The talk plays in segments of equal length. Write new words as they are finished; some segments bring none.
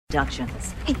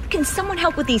Deductions. Hey, can someone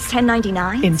help with these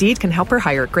 1099s? Indeed can help her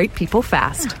hire great people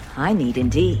fast. I need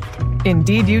Indeed.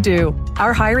 Indeed you do.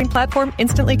 Our hiring platform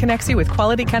instantly connects you with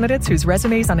quality candidates whose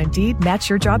resumes on Indeed match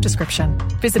your job description.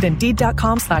 Visit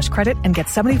Indeed.com/credit and get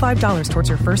 $75 towards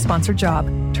your first sponsored job.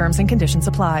 Terms and conditions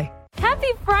apply.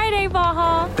 Happy Friday,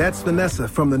 Baja! That's Vanessa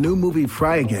from the new movie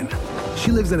Fry Again.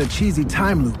 She lives in a cheesy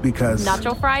time loop because...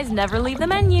 Nacho fries never leave the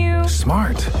menu.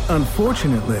 Smart.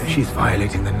 Unfortunately... She's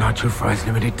violating the Nacho Fries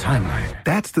limited timeline.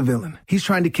 That's the villain. He's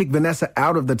trying to kick Vanessa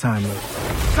out of the time loop.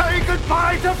 Say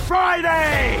goodbye to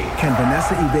Friday! Can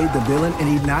Vanessa evade the villain and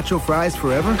eat nacho fries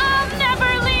forever? I'll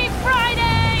never leave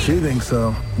Friday! She thinks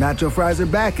so. Nacho fries are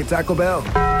back at Taco Bell.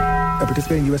 At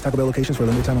participating U.S. Taco Bell locations for a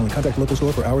limited time only. Contact local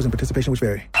store for hours and participation which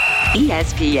vary.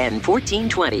 ESPN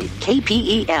 1420,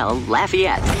 KPEL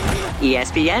Lafayette.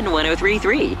 ESPN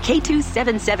 1033,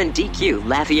 K277DQ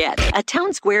Lafayette. A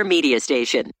Town Square media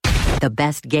station. The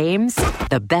best games,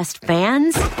 the best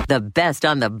fans, the best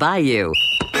on the Bayou.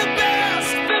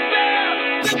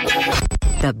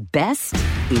 The best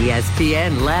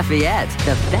ESPN Lafayette.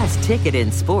 The best ticket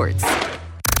in sports.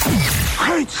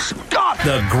 Great Scott!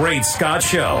 The Great Scott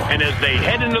Show. And as they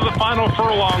head into the final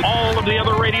furlong, all of the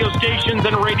other radio stations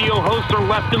and radio hosts are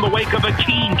left in the wake of a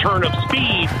keen turn of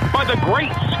speed by the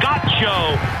Great Scott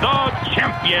Show, the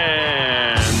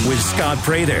champion. With Scott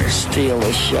Prater. Steal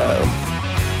the show.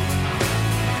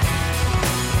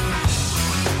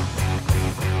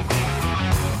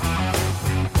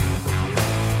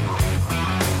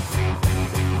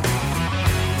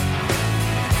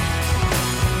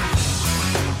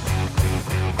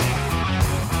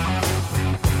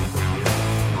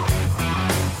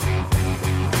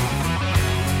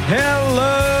 Hello,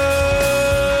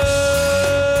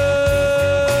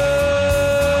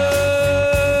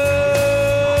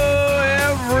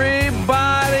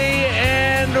 everybody,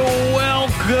 and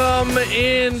welcome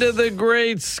into the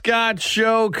Great Scott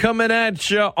Show, coming at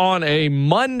you on a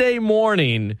Monday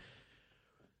morning,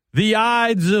 the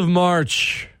Ides of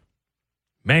March.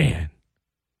 Man,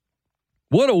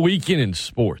 what a weekend in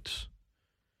sports.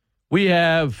 We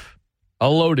have a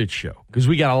loaded show because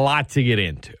we got a lot to get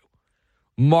into.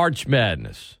 March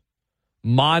Madness,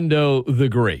 Mondo the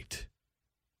Great.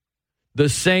 The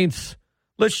Saints,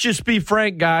 let's just be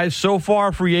frank, guys. So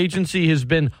far, free agency has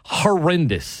been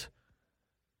horrendous.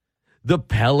 The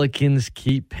Pelicans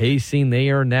keep pacing. They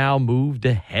are now moved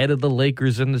ahead of the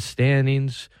Lakers in the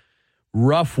standings.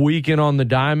 Rough weekend on the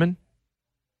diamond.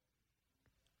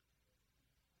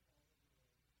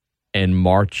 And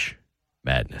March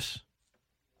Madness.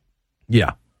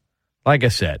 Yeah, like I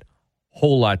said,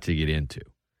 whole lot to get into.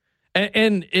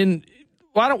 And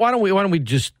why don't we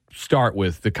just start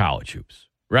with the college hoops,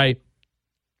 right?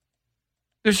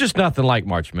 There's just nothing like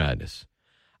March Madness.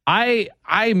 I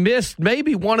missed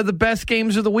maybe one of the best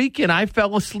games of the weekend. I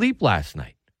fell asleep last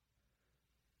night.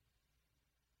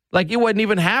 Like it wasn't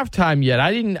even halftime yet.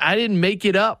 I didn't make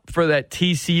it up for that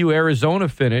TCU Arizona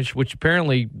finish, which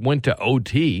apparently went to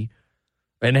OT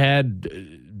and had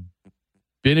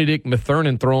Benedict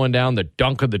Mathurin throwing down the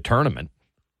dunk of the tournament.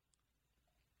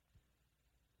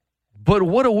 But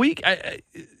what a week.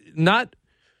 Not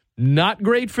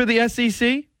great for the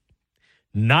SEC.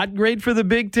 Not great for the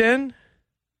Big Ten.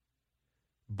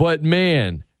 But,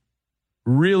 man,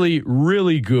 really,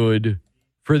 really good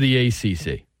for the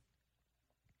ACC.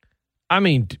 I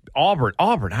mean,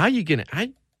 Auburn, how you going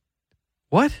to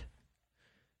what?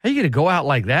 How you going to go out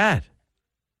like that?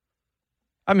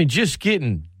 I mean, just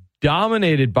getting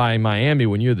dominated by Miami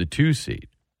when you're the 2 seed.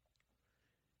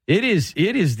 It is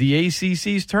the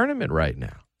ACC's tournament right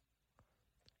now.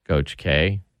 Coach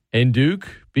K and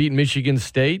Duke beat Michigan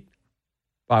State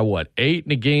by 8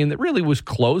 in a game that really was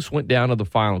close, went down to the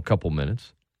final couple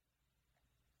minutes.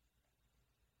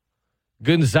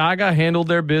 Gonzaga handled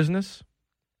their business.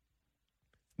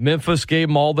 Memphis gave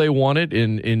them all they wanted,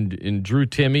 and Drew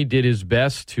Timme did his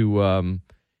best to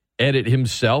edit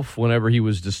himself whenever he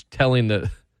was just telling the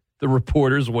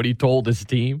reporters what he told his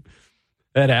team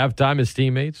at halftime, his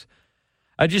teammates.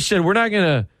 I just said, we're not going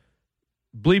to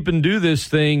bleep and do this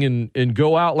thing and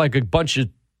go out like a bunch of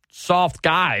soft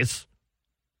guys.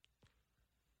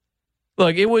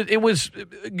 Look, it was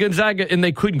Gonzaga, and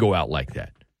they couldn't go out like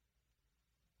that.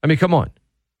 I mean, come on.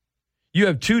 You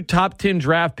have 2 top 10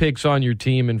 draft picks on your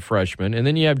team in freshmen, and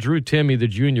then you have Drew Timme, the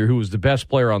junior, who was the best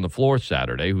player on the floor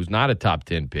Saturday, who's not a top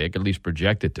 10 pick, at least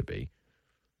projected to be.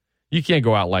 You can't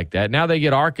go out like that. Now they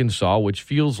get Arkansas, which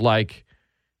feels like,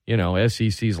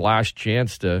 SEC's last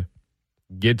chance to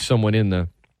get someone in the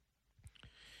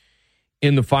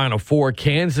Final Four.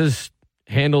 Kansas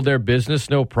handled their business,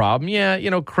 no problem. Yeah,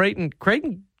 Creighton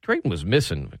Creighton was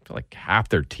missing like half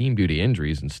their team due to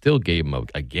injuries and still gave them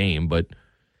a game. But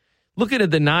looking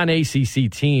at the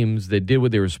non-ACC teams that did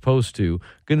what they were supposed to,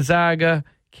 Gonzaga,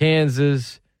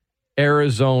 Kansas,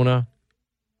 Arizona.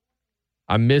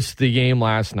 I missed the game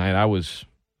last night. I was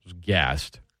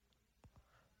gassed.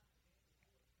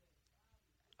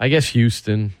 I guess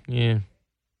Houston, yeah.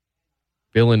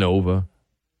 Villanova.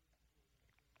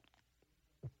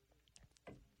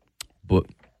 But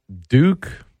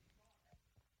Duke,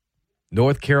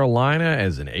 North Carolina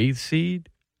as an 8th seed,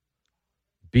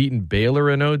 beating Baylor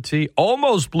in OT,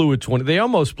 almost blew a 20. They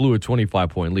almost blew a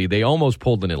 25-point lead. They almost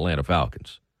pulled an Atlanta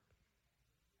Falcons.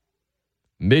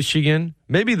 Michigan,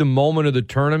 maybe the moment of the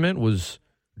tournament was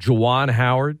Juwan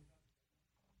Howard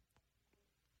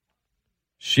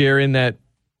sharing that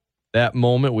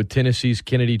moment with Tennessee's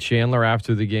Kennedy Chandler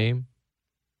after the game.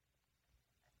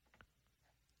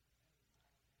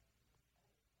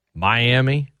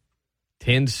 Miami,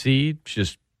 10 seed,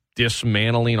 just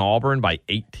dismantling Auburn by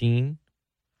 18.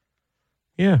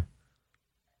 Yeah.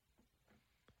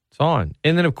 It's on.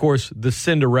 And then, of course, the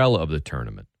Cinderella of the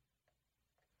tournament.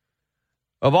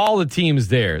 Of all the teams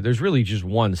there's really just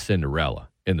one Cinderella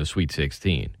in the Sweet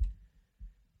 16.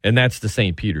 And that's the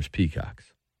St. Peter's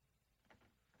Peacocks.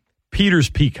 Peter's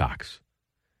Peacocks.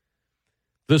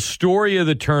 The story of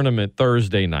the tournament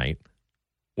Thursday night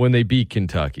when they beat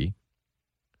Kentucky.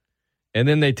 And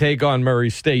then they take on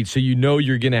Murray State, so you know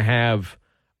you're going to have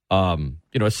a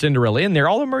Cinderella in there.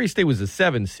 Although Murray State was a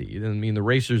 7 seed, and I mean the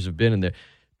Racers have been in there.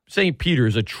 St.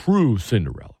 Peter's a true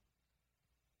Cinderella.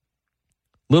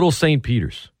 Little St.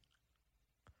 Peter's,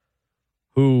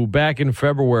 who back in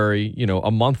February,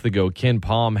 a month ago, Ken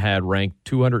Palm had ranked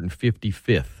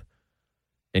 255th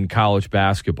in college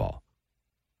basketball,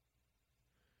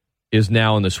 is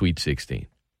now in the Sweet 16.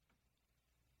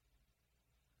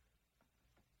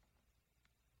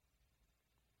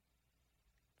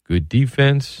 Good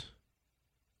defense,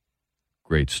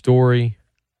 great story,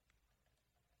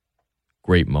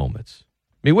 great moments.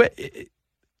 I mean,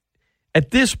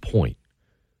 at this point,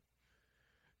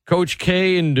 Coach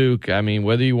K and Duke, I mean,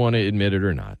 whether you want to admit it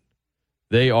or not,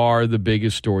 they are the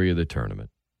biggest story of the tournament.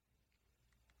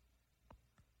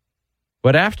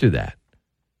 But after that,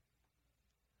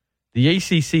 the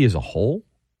ACC as a whole,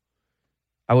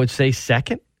 I would say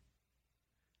second,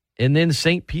 and then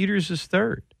St. Peter's is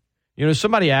third.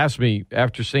 Somebody asked me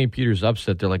after St. Peter's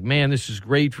upset, they're like, man, this is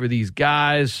great for these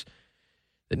guys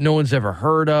that no one's ever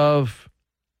heard of.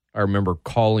 I remember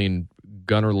calling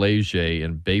Gunnar Leger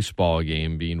in a baseball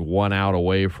game being 1 out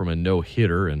away from a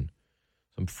no-hitter, and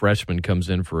some freshman comes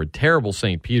in for a terrible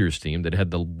St. Peter's team that had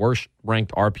the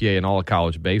worst-ranked RPA in all of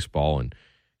college baseball and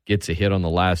gets a hit on the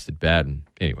last at-bat. And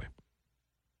anyway.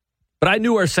 But I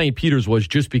knew where St. Peter's was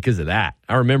just because of that.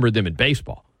 I remember them in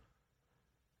baseball.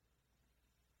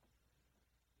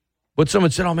 But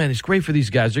someone said, "Oh man, it's great for these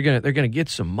guys. They're gonna get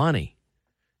some money."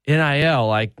 NIL,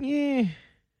 like,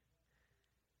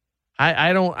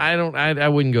 I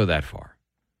wouldn't go that far.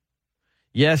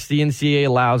 Yes, the NCAA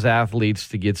allows athletes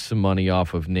to get some money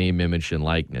off of name, image, and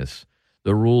likeness.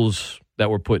 The rules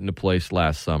that were put into place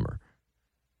last summer.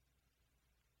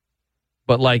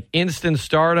 But like instant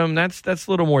stardom, that's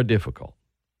a little more difficult.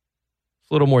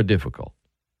 It's a little more difficult.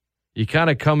 You kind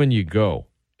of come and you go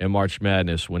in March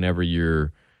Madness whenever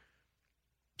you're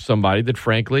somebody that,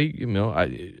 frankly,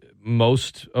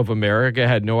 most of America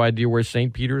had no idea where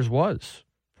St. Peter's was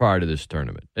prior to this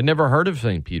tournament. They'd never heard of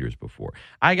St. Peter's before.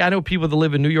 I know people that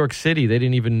live in New York City, they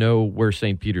didn't even know where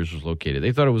St. Peter's was located.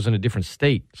 They thought it was in a different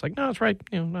state. It's like, no, it's right,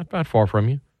 not far from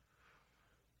you.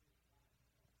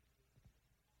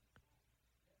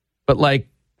 But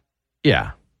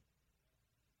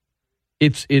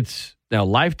it's now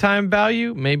lifetime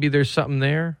value. Maybe there's something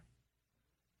there.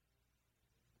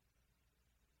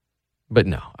 But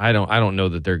no, I don't know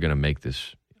that they're going to make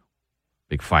this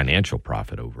big financial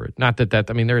profit over it. Not that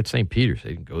they're at St. Peter's.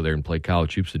 They can go there and play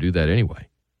college hoops to do that anyway.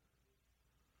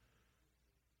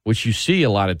 Which you see a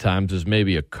lot of times is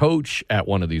maybe a coach at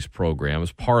one of these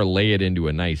programs parlay it into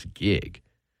a nice gig.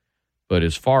 But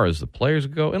as far as the players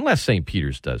go, unless St.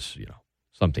 Peter's does,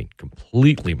 something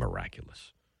completely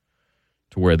miraculous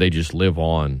to where they just live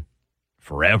on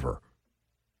forever,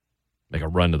 make a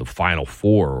run to the Final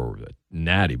Four or the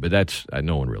Natty, but that's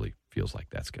no one really feels like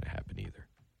that's going to happen either.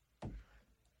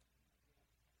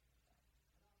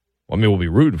 Well, I mean, we'll be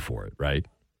rooting for it, right?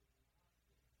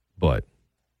 But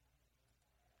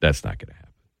that's not going to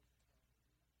happen.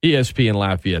 ESPN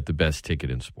Lafayette, the best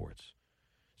ticket in sports.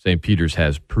 St. Peter's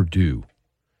has Purdue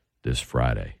this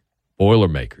Friday.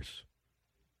 Boilermakers.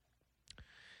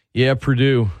 Yeah,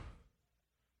 Purdue.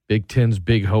 Big Ten's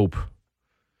big hope.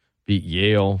 Beat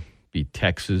Yale. beat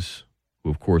Texas, who,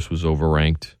 of course, was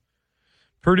overranked.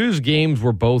 Purdue's games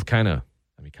were both kind of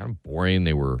boring.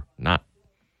 They were not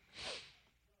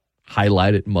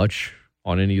highlighted much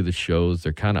on any of the shows.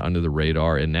 They're kind of under the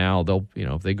radar. And now they'll,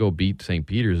 if they go beat St.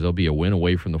 Peter's, they'll be a win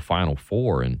away from the Final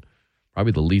Four and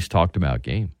probably the least talked about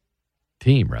team.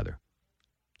 They're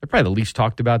probably the least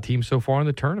talked about team so far in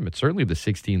the tournament. Certainly the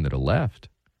 16 that are left.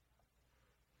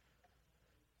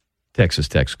 Texas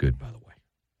Tech's good, by the way.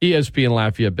 ESPN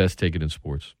Lafayette, best ticket in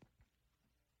sports.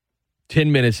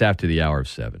 10 minutes after the hour of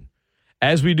 7.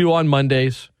 As we do on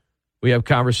Mondays, we have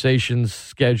conversations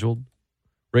scheduled.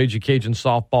 Raging Cajun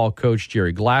softball coach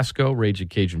Gerry Glasco, Raging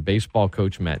Cajun baseball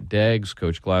coach Matt Deggs.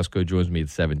 Coach Glasco joins me at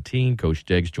 17. Coach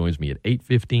Deggs joins me at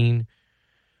 8:15.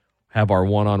 Have our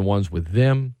one-on-ones with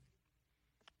them.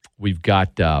 We've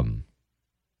got to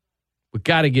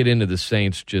get into the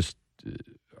Saints. Just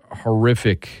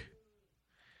horrific.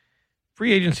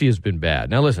 Free agency has been bad.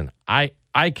 Now listen, I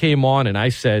came on and I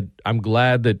said I'm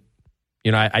glad that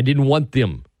I didn't want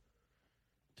them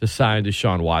to sign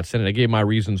Deshaun Watson, and I gave my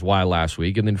reasons why last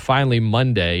week. And then finally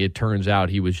Monday, it turns out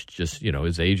he was just,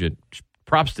 his agent,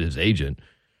 props to his agent,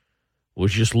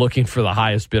 was just looking for the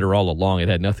highest bidder all along. It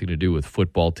had nothing to do with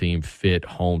football team fit,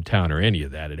 hometown, or any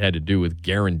of that. It had to do with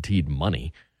guaranteed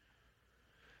money.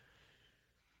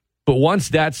 But once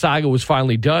that saga was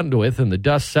finally done with and the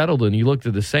dust settled and you looked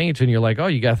at the Saints and you're like, oh,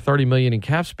 you got $30 million in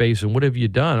cap space, and what have you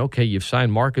done? Okay, you've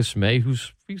signed Marcus May,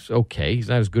 he's okay. He's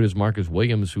not as good as Marcus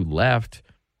Williams, who left.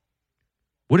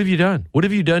 What have you done? What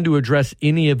have you done to address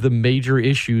any of the major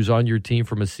issues on your team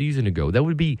from a season ago? That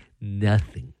would be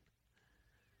nothing.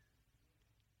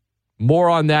 More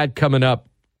on that coming up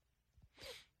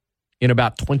in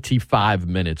about 25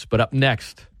 minutes. But up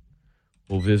next,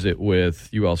 we'll visit with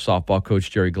UL softball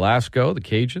coach Gerry Glasco. The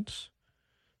Cajuns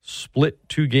split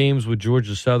 2 games with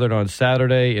Georgia Southern on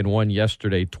Saturday and won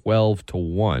yesterday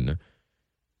 12-1.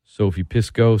 Sophie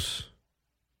Piscos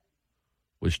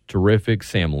was terrific.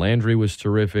 Sam Landry was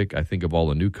terrific. I think of all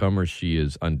the newcomers, she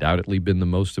has undoubtedly been the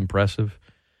most impressive.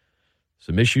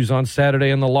 Some issues on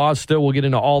Saturday in the law still. We'll get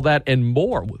into all that and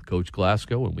more with Coach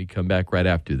Glasco when we come back right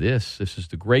after this. This is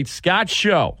the Great Scott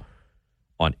Show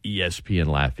on ESPN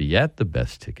Lafayette, the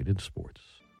best ticket in sports.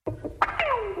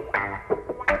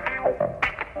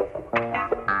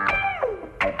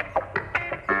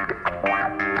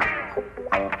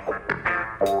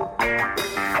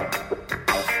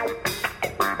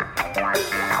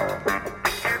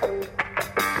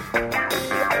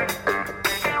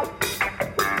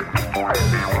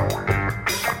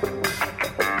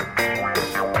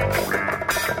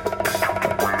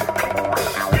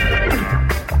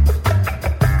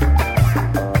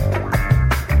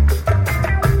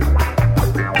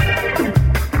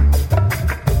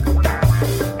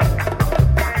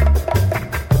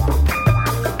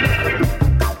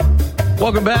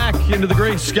 Welcome back into the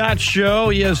Great Scott Show,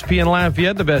 ESPN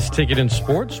Lafayette, the best ticket in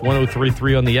sports.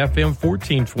 103.3 on the FM,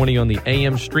 1420 on the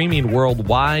AM, streaming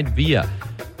worldwide via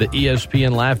the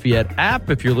ESPN Lafayette app.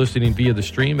 If you're listening via the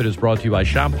stream, it is brought to you by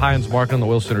Champagne's Market on the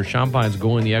Will Center. Champagne's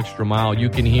going the extra mile. You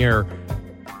can hear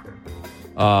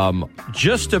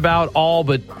just about all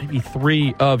but maybe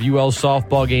 3 of UL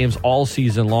softball games all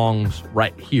season long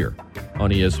right here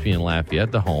on ESPN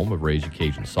Lafayette, the home of Raging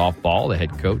Cajun softball. The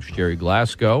head coach, Gerry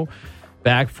Glasco,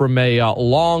 back from a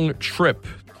long trip.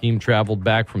 Team traveled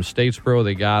back from Statesboro.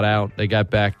 They got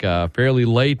back fairly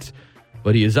late,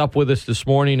 but he is up with us this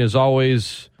morning, as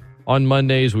always, on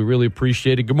Mondays. We really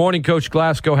appreciate it. Good morning, Coach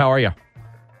Glasco. How are you?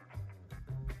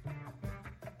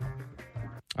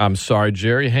 I'm sorry,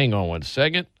 Jerry. Hang on one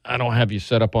second. I don't have you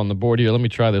set up on the board here. Let me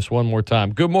try this one more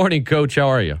time. Good morning, Coach. How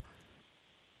are you?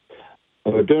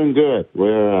 We're doing good.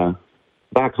 We're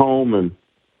back home and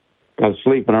got to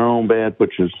sleep in our own bed,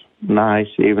 which is nice,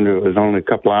 even if it was only a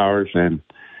couple hours, and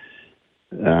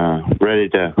ready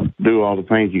to do all the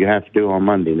things you have to do on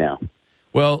Monday now.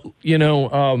 Well,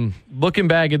 looking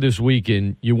back at this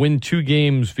weekend, you win 2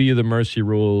 games via the mercy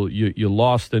rule. You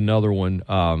lost another one,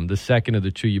 the second of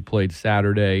the 2 you played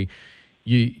Saturday.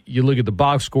 You look at the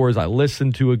box scores. I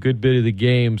listened to a good bit of the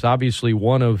games. Obviously,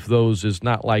 one of those is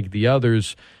not like the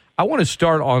others. I want to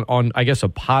start on I guess, a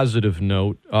positive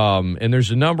note, and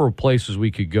there's a number of places we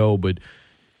could go, but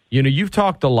you've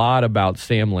talked a lot about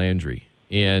Sam Landry,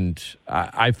 and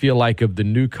I feel like of the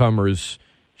newcomers,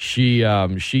 she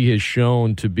has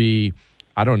shown to be,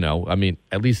 I don't know, I mean,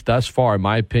 at least thus far, in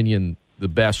my opinion, the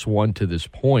best one to this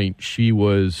point. She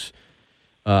was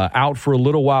out for a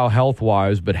little while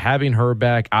health-wise, but having her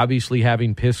back, obviously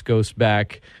having Piscos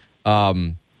back,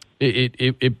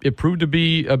 it proved to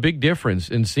be a big difference.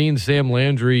 And seeing Sam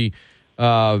Landry,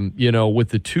 with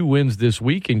the 2 wins this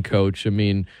weekend, Coach, I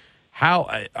mean,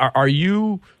 How are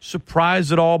you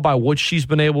surprised at all by what she's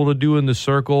been able to do in the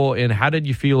circle, and how did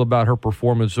you feel about her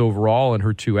performance overall in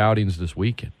her 2 outings this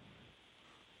weekend?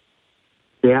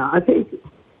 Yeah, I think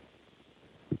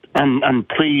I'm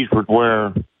pleased with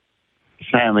where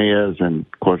Sammy is, and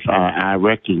of course I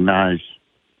recognize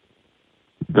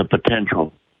the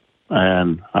potential,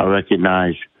 and I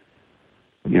recognize,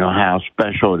 how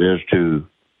special it is to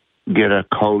get to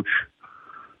coach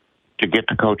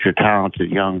a talented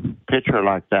young pitcher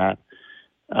like that.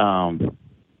 And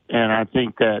I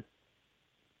think that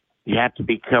you have to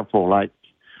be careful,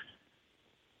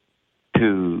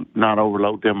 to not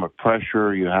overload them with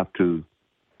pressure. You have to,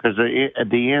 because at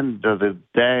the end of the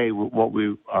day,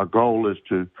 our goal is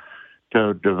to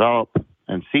develop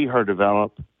and see her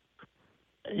develop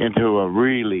into a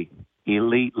really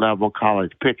elite level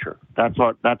college pitcher. That's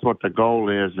what the goal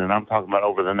is, and I'm talking about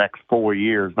over the next 4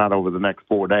 years, not over the next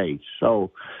 4 days. So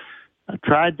I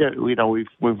tried to,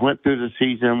 we've went through the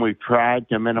season. We've tried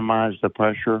to minimize the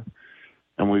pressure,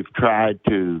 and we've tried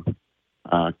to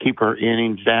keep her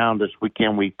innings down. This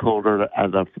weekend we pulled her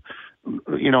as a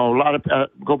lot of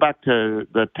go back to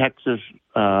the Texas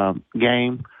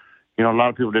game. A lot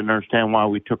of people didn't understand why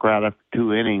we took her out after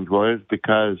 2 innings. Well, it was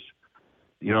because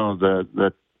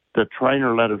the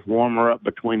trainer let us warm her up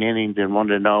between innings and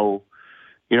wanted to know,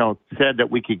 said that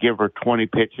we could give her 20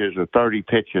 pitches or 30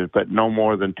 pitches, but no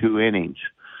more than 2 innings.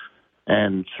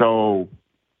 And so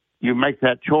you make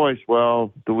that choice.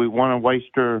 Well, do we want to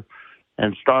waste her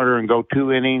and start her and go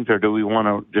 2 innings, or do we want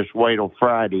to just wait till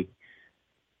Friday?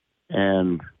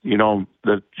 And,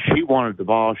 she wanted the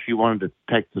ball. She wanted to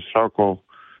take the circle.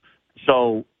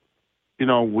 So,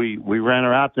 we ran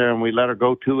her out there and we let her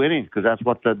go 2 innings because that's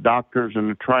what the doctors and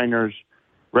the trainers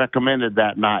recommended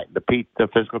that night. The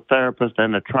physical therapist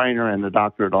and the trainer and the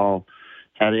doctor had all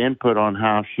had input on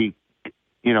how she,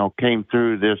 came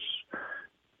through this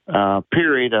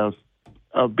period of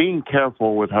being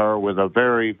careful with her with a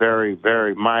very, very,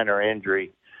 very minor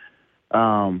injury.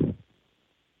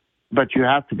 But you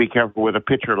have to be careful with a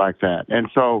pitcher like that.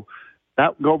 And so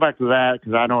go back to that,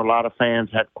 because I know a lot of fans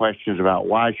had questions about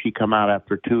why she come out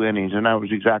after 2 innings, and that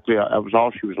was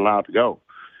all she was allowed to go.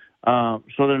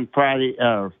 So then Friday,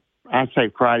 I say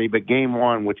Friday, but game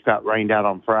 1, which got rained out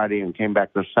on Friday and came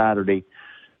back to Saturday,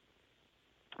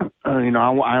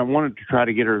 I wanted to try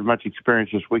to get her as much experience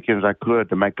this weekend as I could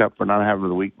to make up for not having her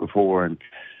the week before. And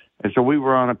so we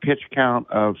were on a pitch count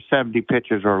of 70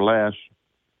 pitches or less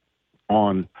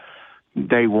on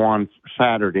day 1,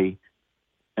 Saturday,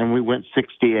 and we went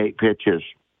 68 pitches.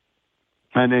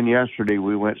 And then yesterday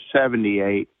we went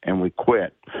 78 and we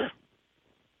quit.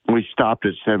 We stopped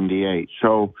at 78.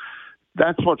 So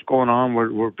that's what's going on.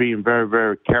 We're being very,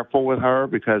 very careful with her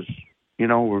because,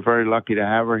 we're very lucky to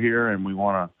have her here, and we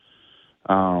want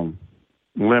to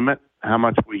limit how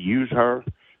much we use her.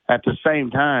 At the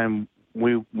same time,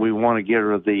 we want to get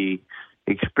her the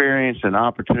experience and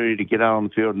opportunity to get out on the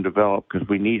field and develop, because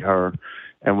we need her,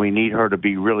 and we need her to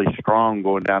be really strong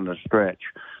going down the stretch.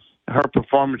 Her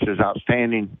performance is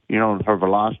outstanding. Her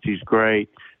velocity is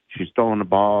great. She's throwing the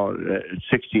ball at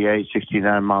 68,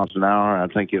 69 miles an hour. I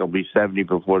think it'll be 70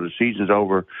 before the season's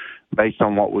over based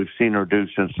on what we've seen her do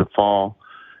since the fall.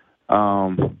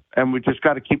 And we just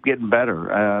got to keep getting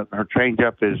better. Her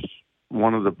changeup is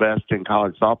one of the best in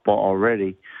college softball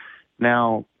already.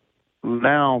 Now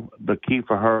the key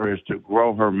for her is to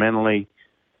grow her mentally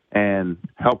and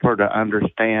help her to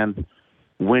understand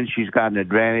when she's got an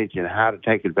advantage and how to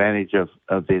take advantage of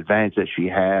the advantage that she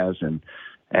has, and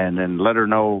then let her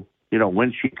know,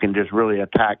 when she can just really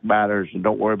attack batters and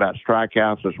don't worry about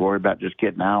strikeouts. Just worry about just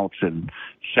getting outs and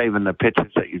saving the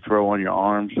pitches that you throw on your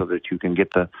arm so that you can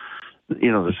get the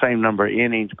same number of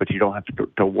innings, but you don't have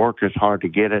to work as hard to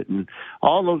get it. And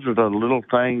all those are the little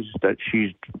things that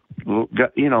she's,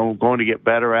 going to get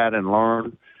better at and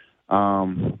learn.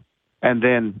 And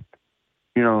then,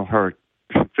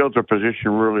 she fills her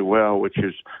position really well, which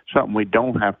is something we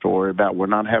don't have to worry about. We're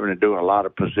not having to do a lot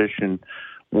of position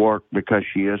work because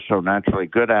she is so naturally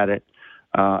good at it,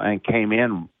 and came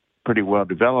in pretty well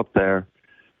developed there.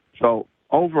 So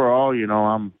overall,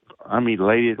 I'm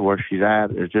elated where she's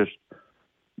at. It's just,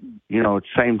 at the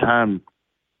same time,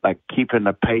 like keeping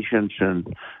the patience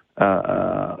and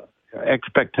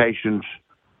expectations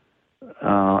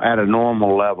at a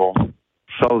normal level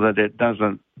so that it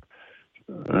doesn't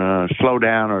slow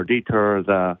down or deter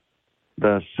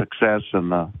the success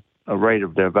and the rate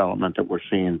of development that we're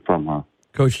seeing from her.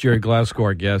 Coach Gerry Glasco,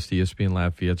 our guest, ESPN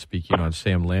Lafayette, speaking on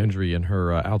Sam Landry and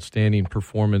her outstanding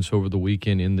performance over the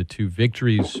weekend in the 2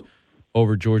 victories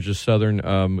over Georgia Southern.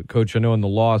 Coach, I know in the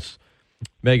loss,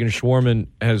 Megan Schwarman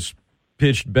has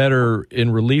pitched better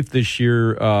in relief this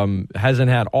year,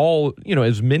 hasn't had all,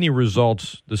 as many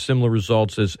results, the similar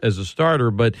results as a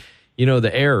starter, but,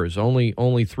 the errors,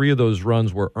 only 3 of those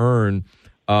runs were earned.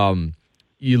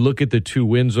 You look at the 2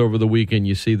 wins over the weekend,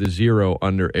 you see the 0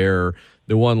 under error.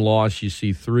 The 1 loss, you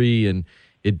see 3, and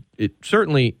it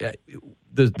certainly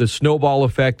the snowball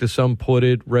effect, as some put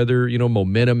it, rather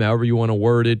momentum, however you want to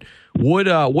word it.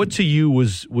 What to you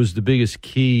was the biggest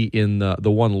key in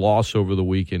the 1 loss over the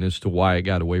weekend as to why it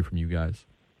got away from you guys?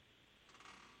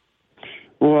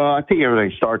 Well, I think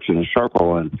everything starts in a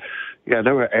circle, and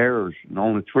there were errors, and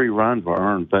only 3 runs were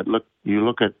earned. But you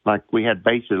look at, like, we had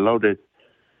bases loaded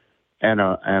and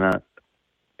a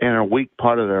weak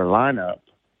part of their lineup,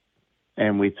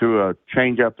 and we threw a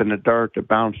changeup in the dirt that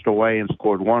bounced away and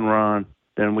scored 1 run.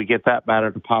 Then we get that batter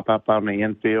to pop up on the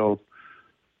infield,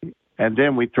 and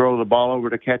then we throw the ball over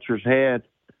the catcher's head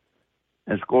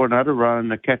and score another run.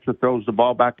 The catcher throws the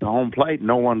ball back to home plate,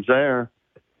 no one's there,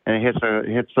 and it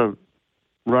hits a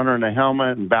runner in the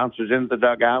helmet and bounces into the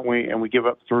dugout, and we give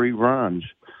up 3 runs.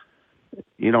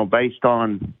 Based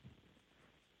on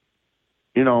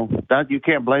that, you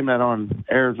can't blame that on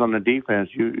errors on the defense.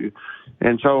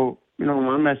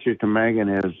 My message to Megan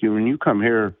is, when you come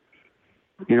here,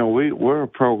 we're a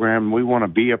program. We want to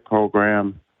be a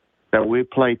program that we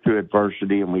play through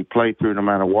adversity, and we play through no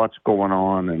matter what's going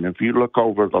on. And if you look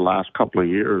over the last couple of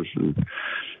years, and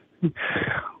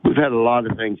we've had a lot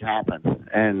of things happen,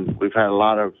 and we've had a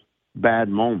lot of bad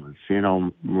moments,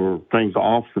 or things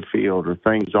off the field or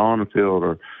things on the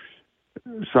field.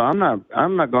 So I'm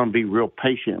not going to be real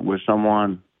patient with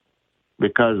someone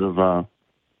because of I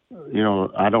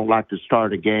don't like to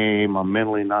start a game. I'm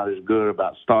mentally not as good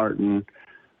about starting.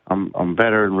 I'm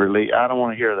better in relief. I don't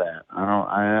want to hear that.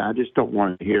 I just don't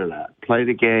want to hear that. Play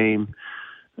the game.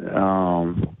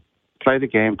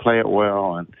 Play it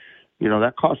well, and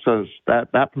that cost us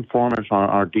that performance on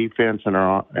our defense and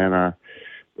our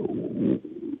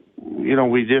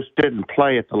we just didn't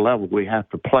play at the level we have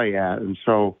to play at, and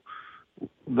so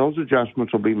those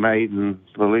adjustments will be made, and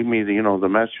believe me, the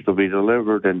message will be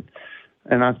delivered, and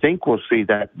I think we'll see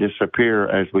that disappear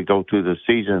as we go through the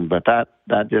season. But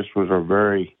that just was a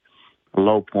very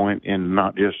low point in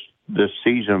not just this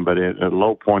season, but a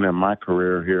low point in my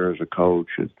career here as a coach.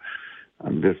 And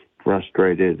I'm just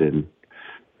frustrated and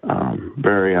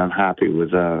very unhappy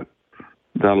with the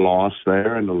loss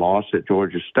there and the loss at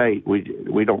Georgia State. We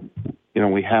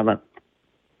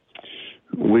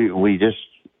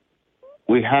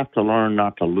have to learn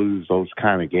not to lose those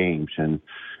kind of games, and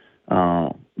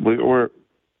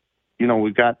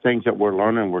we've got things that we're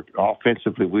learning.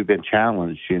 Offensively, we've been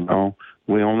challenged.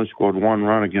 We only scored 1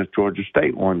 run against Georgia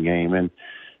State one game,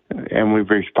 and we've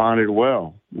responded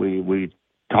well. We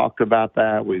talked about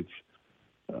that. We've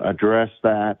addressed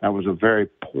that. That was a very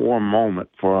poor moment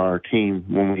for our team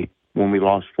when we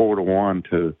lost 4-1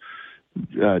 to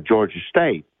Georgia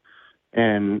State.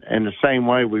 And in the same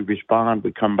way we respond,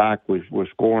 we come back, we're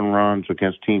scoring runs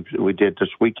against teams that we did this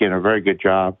weekend, a very good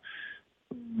job.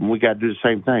 We got to do the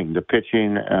same thing. The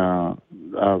pitching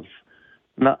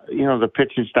the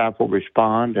pitching staff will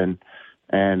respond, and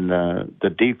the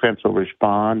defense will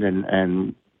respond,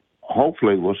 and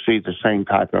hopefully we'll see the same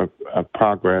type of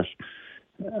progress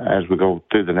as we go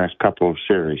through the next couple of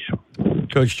series.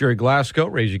 Coach Gerry Glasco,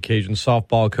 Raging Cajun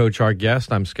softball coach, our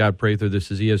guest. I'm Scott Prather. This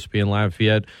is ESPN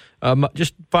Lafayette.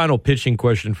 Just final pitching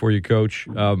question for you, Coach.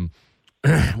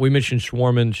 We mentioned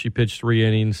Schwarman. She pitched 3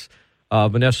 innings.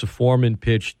 Vanessa Foreman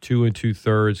pitched 2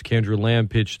 2/3. Kendra Lamb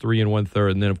pitched 3 1/3.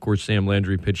 And then, of course, Sam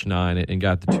Landry pitched 9 and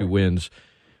got the 2 wins.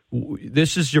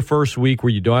 This is your first week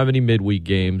where you don't have any midweek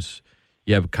games.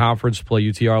 You have conference play.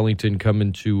 UT Arlington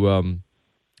coming to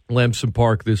Lamson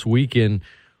Park this weekend.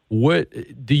 What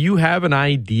do you have an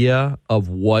idea of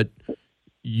what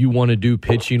you want to do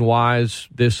pitching-wise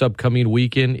this upcoming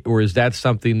weekend, or is that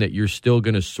something that you're still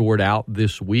going to sort out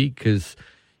this week? Because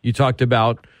you talked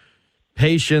about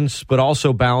patience, but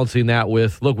also balancing that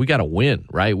with, look, we got to win,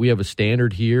 right? We have a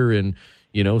standard here, and,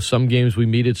 some games we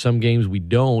meet it, some games we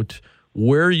don't.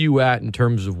 Where are you at in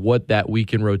terms of what that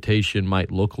weekend rotation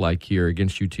might look like here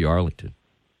against UT Arlington?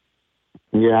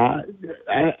 Yeah,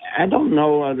 I don't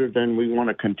know, other than we want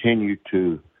to continue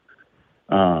to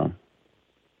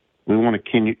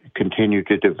continue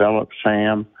to develop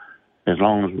Sam as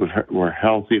long as we're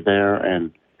healthy there,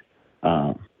 and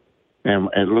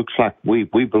it looks like we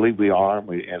believe we are.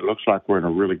 It looks like we're in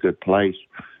a really good place.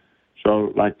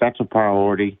 So, that's a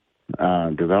priority,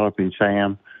 developing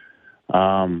Sam.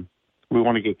 We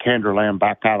want to get Kendra Lamb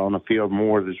back out on the field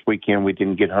more this weekend. We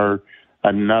didn't get her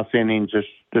enough innings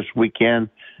this weekend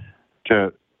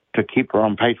to keep her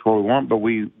on pace where we want. But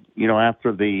we,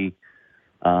 after the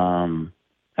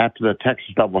After the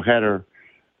Texas doubleheader,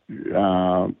 she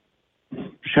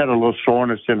had a little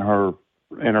soreness in her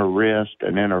wrist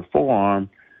and in her forearm,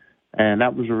 and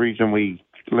that was the reason we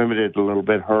limited a little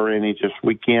bit her innings this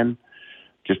weekend.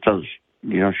 Just as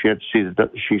she had to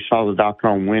she saw the doctor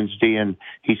on Wednesday, and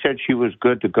he said she was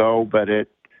good to go, but at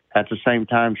the same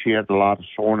time she had a lot of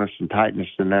soreness and tightness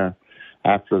in there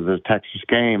after the Texas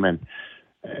game, and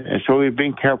so we've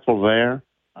been careful there.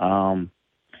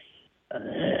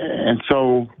 And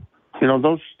so,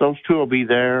 those two will be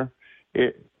there.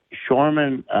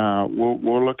 Shorman,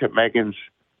 we'll look at Megan's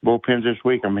bullpens this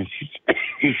week. I mean,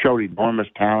 she showed enormous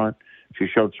talent. She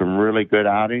showed some really good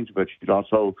outings, but she's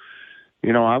also,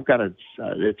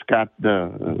 it's got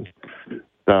the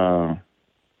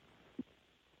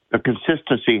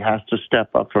consistency has to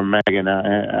step up for Megan.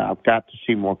 I've got to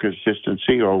see more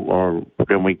consistency, or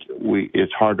then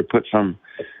it's hard to put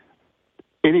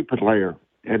any player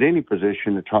at any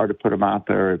position. It's hard to put them out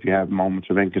there if you have moments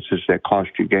of inconsistency that cost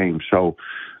you games. So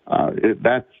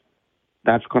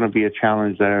that's going to be a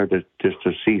challenge there, just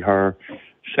to see her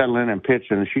settle in and pitch.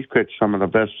 And she's pitched some of the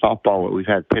best softball that we've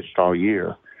had pitched all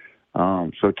year.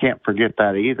 So can't forget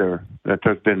that either, that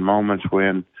there's been moments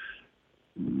when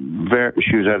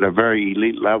she was at a very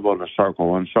elite level in the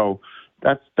circle. And so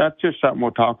that's just something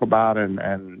we'll talk about,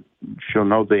 and she'll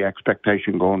know the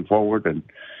expectation going forward. And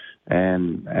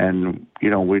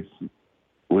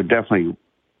we're definitely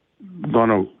going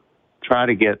to try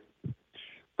to get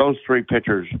those three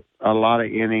pitchers a lot of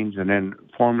innings, and then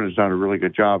Foreman has done a really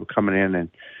good job of coming in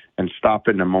and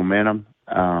stopping the momentum,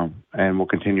 and we'll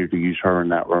continue to use her in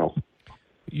that role.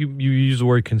 You use the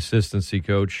word consistency,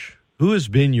 Coach. Who has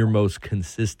been your most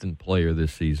consistent player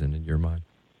this season in your mind?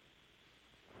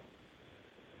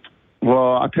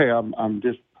 Well, I'll tell you, I'm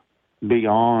just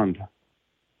beyond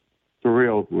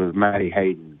thrilled with Maddie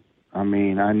Hayden. I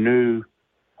mean, I knew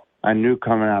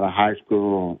coming out of high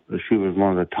school that she was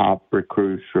one of the top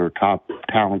recruits or top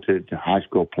talented high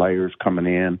school players coming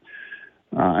in.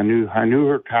 I knew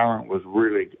her talent was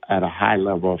really at a high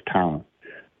level of talent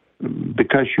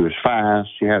because she was fast.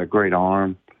 She had a great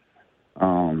arm.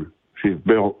 She's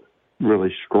built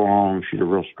really strong. She's a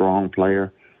real strong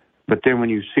player. But then when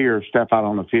you see her step out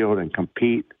on the field and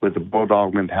compete with the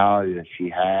bulldog mentality that she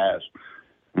has,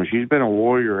 I mean, she's been a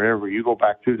warrior you go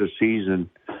back through the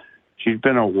season, she's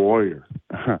been a warrior.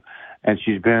 And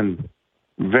she's been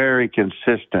very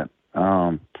consistent.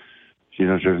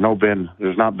 There's not been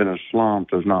a slump.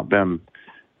 There's not been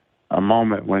a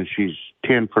moment when she's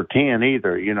 10 for 10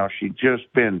 either. She's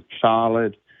just been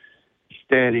solid,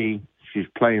 steady. She's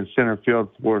playing center field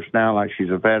for us now like she's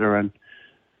a veteran.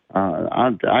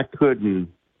 I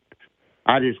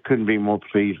just couldn't be more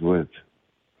pleased with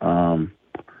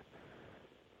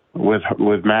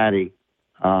Maddie.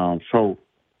 So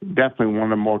definitely one of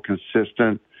the more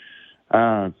consistent.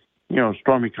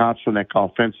 Stormy Kotsunick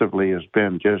offensively has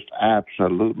been just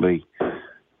absolutely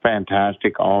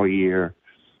fantastic all year.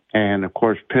 And, of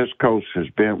course, Piscos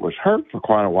was hurt for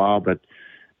quite a while, but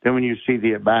then when you see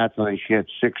the at-bats, I think she had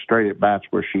 6 straight at-bats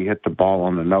where she hit the ball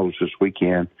on the nose this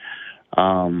weekend.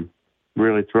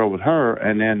 Really thrilled with her.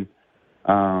 And then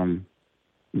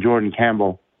Jordan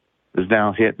Campbell is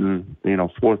now hitting,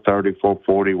 430,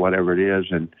 440, whatever it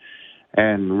is,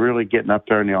 and really getting up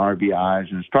there in the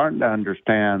RBIs and starting to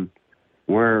understand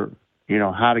where,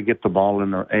 how to get the ball in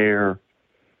the air,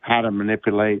 how to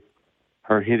manipulate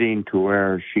her hitting to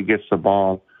where she gets the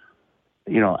ball,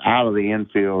 out of the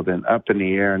infield and up in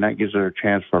the air, and that gives her a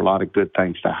chance for a lot of good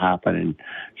things to happen. And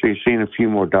so you're seeing a few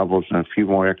more doubles and a few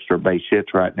more extra base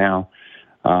hits right now.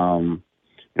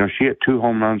 She hit 2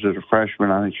 home runs as a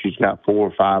freshman. I think she's got 4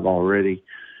 or 5 already.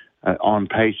 On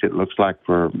pace, it looks like,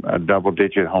 for a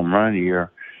double-digit home run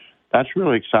year. That's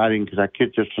really exciting because that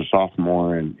kid's just a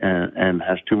sophomore and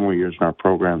has 2 more years in our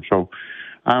program. So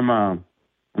I'm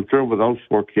thrilled with those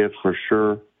 4 kids for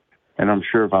sure. And I'm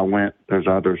sure if I went, there's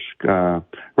others.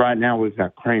 Right now we've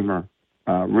got Kramer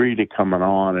really coming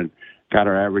on and got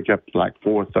her average up to like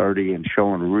 430 and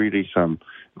showing really some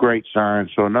great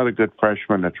signs. So another good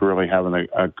freshman that's really having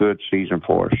a good season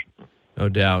for us. No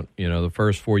doubt. The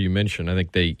first 4 you mentioned, I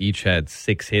think they each had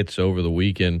 6 hits over the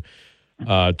weekend.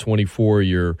 24,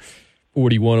 your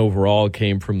 41 overall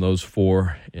came from those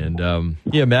 4. And,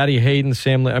 Maddie Hayden,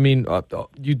 Sam,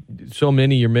 so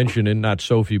many you're mentioning, not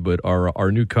Sophie, but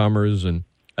our newcomers. And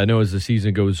I know as the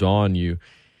season goes on, you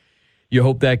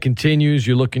hope that continues.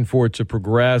 You're looking for it to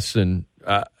progress. And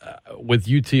with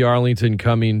UT Arlington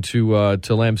coming to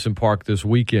Lamson Park this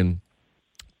weekend,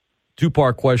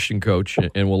 2-part question, Coach,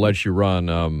 and we'll let you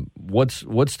run.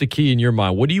 What's the key in your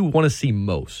mind? What do you want to see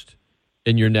most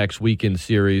in your next weekend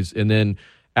series? And then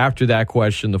after that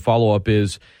question, the follow-up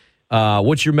is,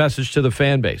 what's your message to the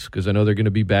fan base? Because I know they're going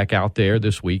to be back out there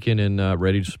this weekend and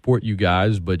ready to support you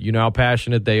guys, but you know how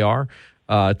passionate they are.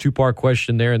 Two-part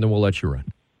question there, and then we'll let you run.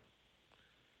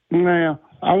 Yeah,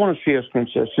 I want to see us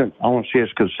consistent. I want to see us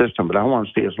consistent, but I want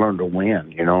to see us learn to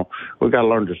win. You know, we've got to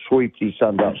learn to sweep these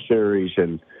Sun Belt series,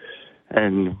 and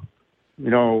you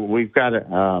know, we've got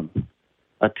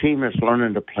a team that's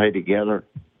learning to play together.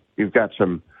 You've got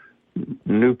some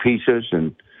new pieces,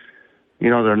 and you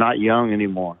know, they're not young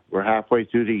anymore. We're halfway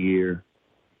through the year,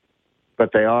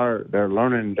 but they're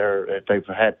learning. They've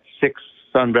had 6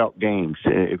 Sun Belt games.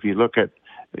 If you look at,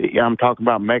 I'm talking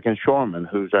about Megan Shorman,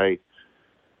 who's a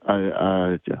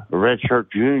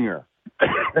redshirt junior,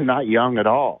 not young at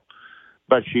all,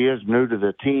 but she is new to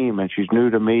the team, and she's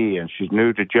new to me, and she's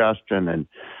new to Justin, and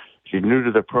she's new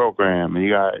to the program. And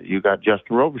you got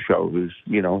Justin Robichaud, who's,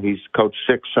 you know, he's coached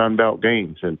 6 Sun Belt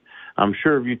games, and I'm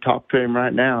sure if you talk to him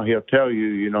right now, he'll tell you,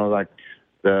 you know, like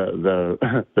the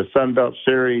Sun Belt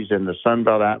series and the Sun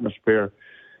Belt atmosphere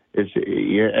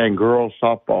and girls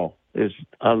softball is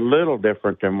a little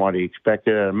different than what he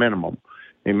expected at a minimum.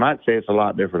 He might say it's a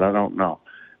lot different. I don't know.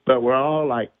 But we're all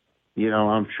like, you know,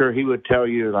 I'm sure he would tell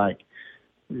you, like,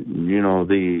 you know,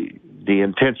 the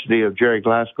intensity of Gerry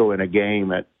Glasco in a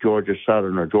game at Georgia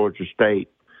Southern or Georgia State.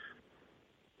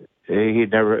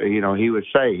 He'd never, you know, he would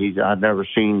say, I'd never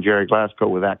seen Gerry Glasco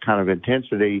with that kind of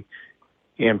intensity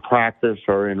in practice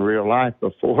or in real life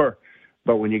before.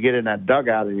 But when you get in that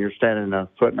dugout and you're standing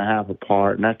 1.5 feet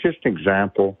apart, and that's just an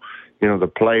example, you know, the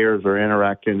players are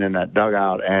interacting in that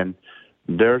dugout, and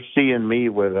they're seeing me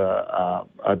with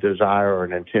a desire or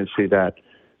an intensity that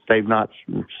they've not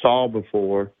saw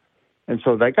before. And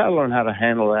so they got to learn how to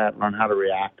handle that, learn how to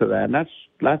react to that. And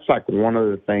that's like one of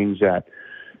the things that,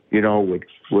 you know,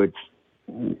 which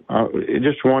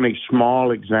just one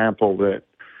small example that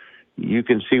you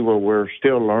can see where we're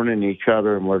still learning each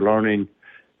other, and we're learning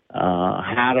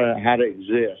how to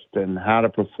exist and how to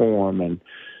perform, and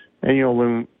you know,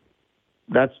 when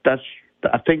that's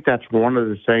I think that's one of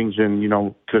the things. And you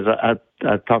know, because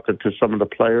I talking to some of the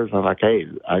players, I'm like, hey,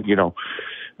 you know,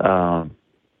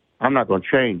 I'm not going to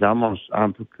change.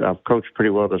 I've coached pretty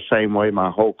well the same way my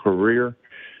whole career.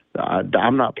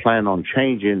 I'm not planning on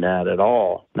changing that at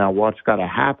all. Now, what's got to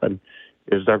happen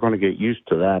is they're going to get used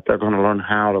to that. They're going to learn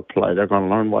how to play. They're going to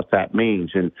learn what that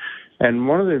means. And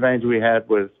one of the advantages we had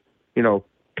with, you know,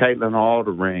 Caitlin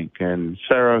Alderink and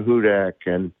Sarah Hudak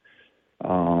and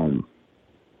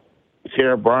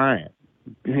Sarah Bryant,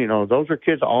 you know, those are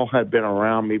kids that all had been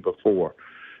around me before,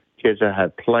 kids that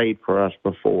had played for us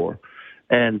before.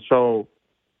 And so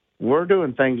we're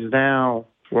doing things now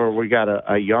where we got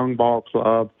a young ball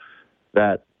club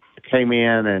that came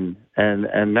in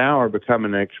and now are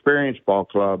becoming an experienced ball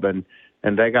club, and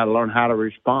they got to learn how to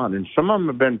respond. And some of them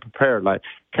have been prepared, like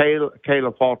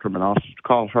Kayla Falterman. I'll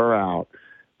call her out.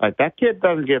 Like, that kid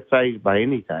doesn't get fazed by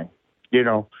anything. You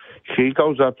know, she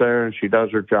goes up there and she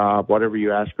does her job. Whatever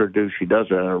you ask her to do, she does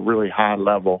it at a really high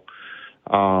level.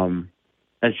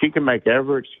 And she can make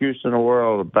every excuse in the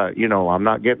world about, you know, I'm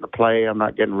not getting to play, I'm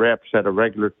not getting reps at a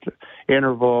regular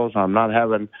intervals, I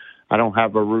don't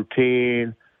have a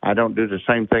routine, I don't do the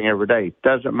same thing every day. It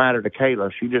doesn't matter to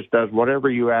Kayla. She just does whatever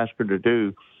you ask her to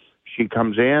do. She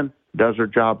comes in, does her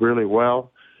job really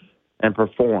well, and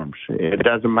performs. It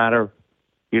doesn't matter,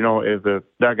 you know, if the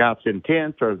dugout's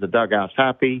intense or if the dugout's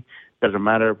happy. Doesn't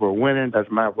matter if we're winning,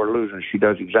 doesn't matter if we're losing. She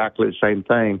does exactly the same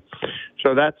thing.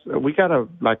 So we got to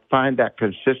find that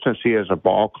consistency as a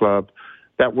ball club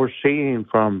that we're seeing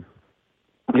from,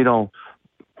 you know,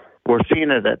 we're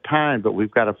seeing it at times, but we've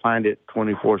got to find it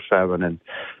 24/7. And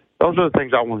those are the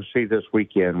things I want to see this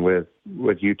weekend with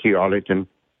UT Arlington,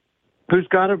 who's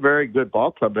got a very good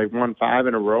ball club. They've won 5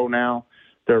 in a row now.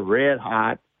 They're red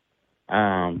hot.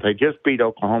 They just beat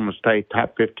Oklahoma State,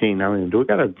 top 15. I mean,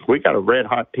 we got a red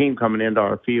hot team coming into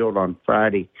our field on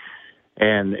Friday,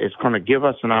 and it's going to give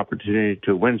us an opportunity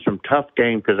to win some tough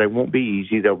games, because they won't be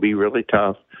easy. They'll be really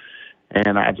tough.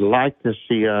 And I'd like to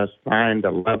see us find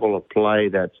a level of play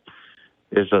that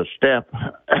is a step,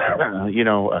 you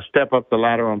know, a step up the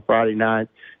ladder on Friday night,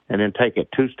 and then take it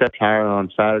 2 steps higher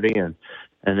on Saturday, and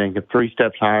then get 3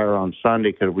 steps higher on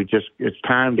Sunday, because it's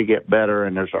time to get better,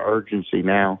 and there's an urgency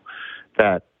now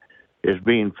that is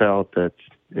being felt that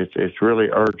it's really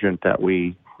urgent that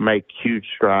we make huge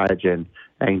strides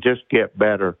and just get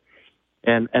better.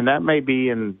 And that may be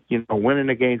in, you know, winning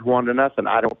the games 1-0.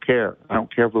 I don't care. I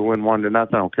don't care if we win 1-0. I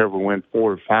don't care if we win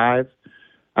 4-5.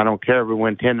 I don't care if we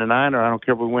win 10-9, or I don't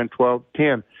care if we win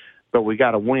 12-10. But we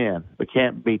got to win. We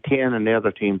can't be 10 and the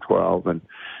other team 12, and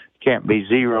can't be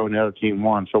 0 and the other team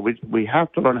 1. So we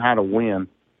have to learn how to win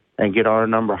and get our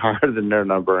number higher than their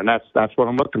number, and that's what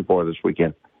I'm looking for this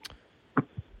weekend.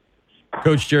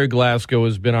 Coach Gerry Glasco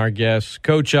has been our guest.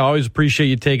 Coach, I always appreciate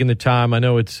you taking the time. I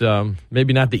know it's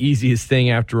maybe not the easiest thing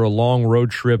after a long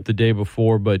road trip the day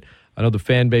before, but I know the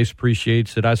fan base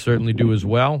appreciates it. I certainly do as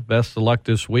well. Best of luck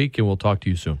this week, and we'll talk to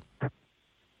you soon.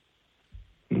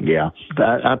 Yeah,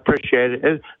 I appreciate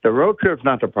it. The road trip's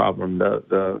not the problem.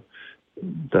 The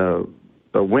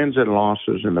wins and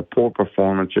losses and the poor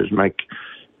performances makes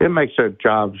their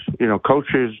jobs.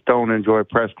 Coaches don't enjoy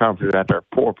press conferences after a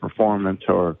poor performance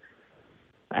or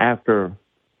after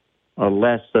a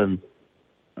less than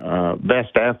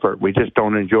best effort. We just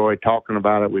don't enjoy talking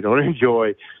about it. We don't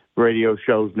enjoy radio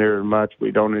shows near as much.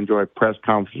 We don't enjoy press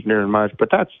conferences near as much. But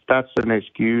that's an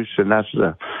excuse, and it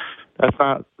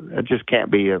just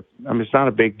can't be it's not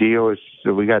a big deal.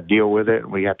 We got to deal with it,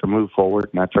 and we have to move forward,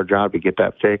 and that's our job to get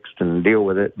that fixed and deal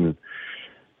with it. And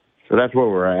so that's where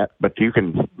we're at. But you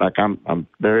can,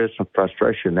 there is some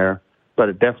frustration there, but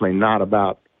it's definitely not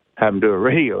about having to do a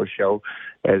radio show.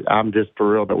 I'm just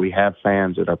thrilled that we have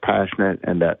fans that are passionate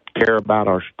and that care about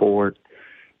our sport,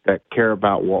 that care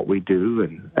about what we do,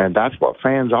 and that's what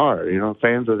fans are.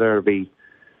 Fans are there to be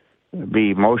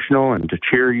emotional and to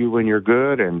cheer you when you're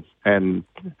good and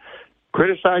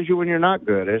criticize you when you're not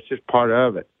good. It's just part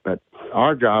of it. But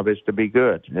our job is to be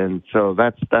good, and so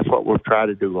that's what we'll try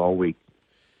to do all week.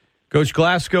 Coach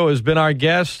Glasco has been our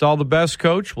guest. All the best,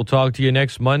 Coach. We'll talk to you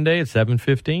next Monday at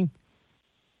 7:15.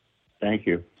 Thank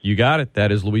you. You got it.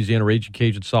 That is Louisiana Raging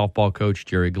Cajun softball coach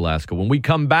Gerry Glasco. When we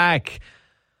come back,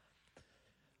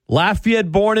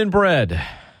 Lafayette born and bred,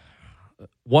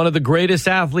 one of the greatest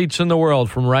athletes in the world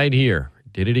from right here.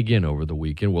 Did it again over the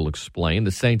weekend. We'll explain.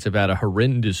 The Saints have had a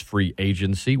horrendous free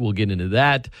agency. We'll get into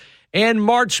that. And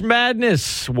March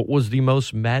Madness. What was the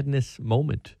most madness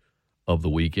moment of the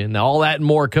weekend? Now, all that and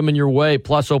more coming your way,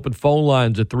 plus open phone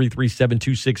lines at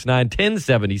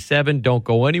 337-269-1077. Don't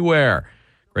go anywhere.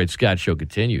 Great Scott Show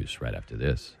continues right after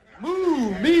this.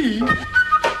 Move me.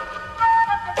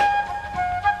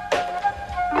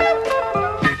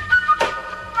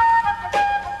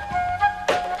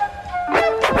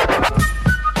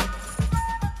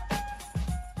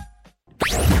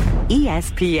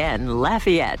 ESPN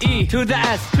Lafayette. E to the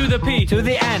S to the P to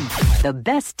the N. The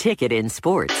best ticket in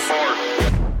sports.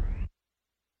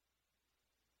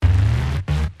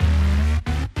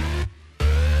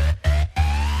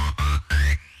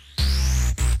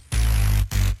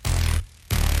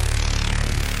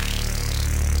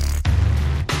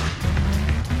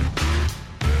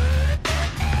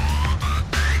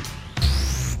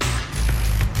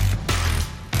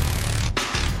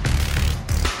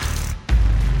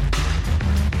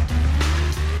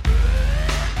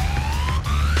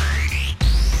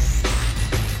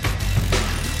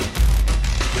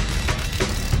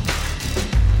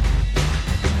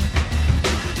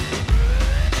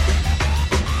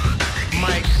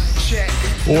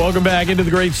 Welcome back into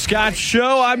the Great Scott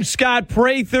Show. I'm Scott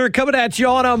Prather coming at you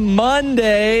on a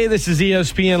Monday. This is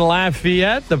ESPN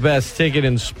Lafayette, the best ticket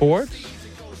in sports.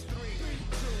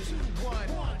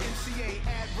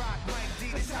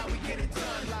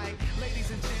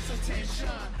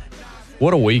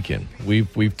 What a weekend.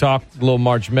 We've talked a little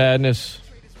March Madness.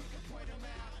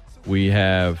 We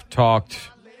have talked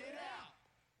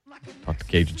to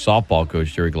Cajun softball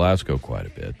coach Gerry Glasco quite a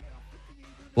bit.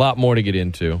 A lot more to get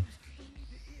into.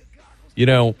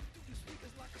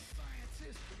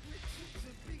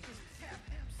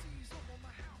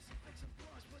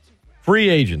 Free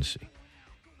agency.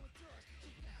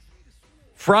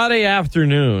 Friday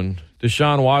afternoon,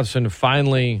 Deshaun Watson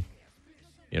finally,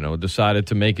 decided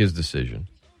to make his decision.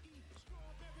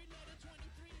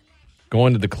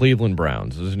 Going to the Cleveland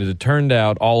Browns. As it turned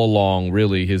out, all along,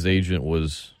 really, his agent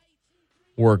was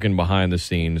working behind the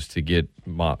scenes to get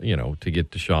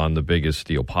Deshaun the biggest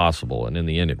deal possible, and in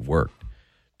the end, it worked.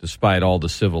 Despite all the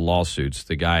civil lawsuits,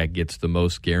 the guy gets the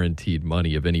most guaranteed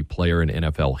money of any player in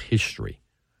NFL history.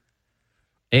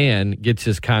 And gets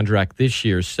his contract this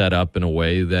year set up in a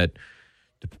way that,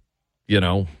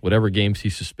 whatever games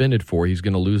he's suspended for, he's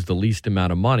going to lose the least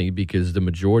amount of money because the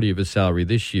majority of his salary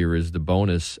this year is the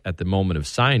bonus at the moment of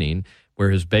signing, where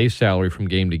his base salary from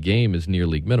game to game is near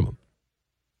league minimum.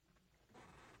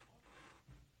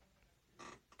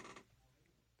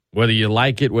 Whether you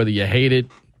like it, whether you hate it,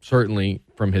 certainly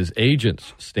from his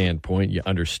agent's standpoint, you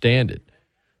understand it.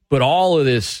 But all of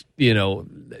this, here's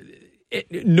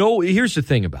the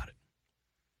thing about it.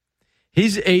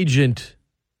 His agent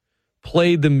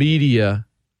played the media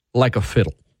like a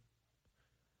fiddle.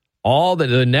 All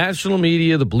the national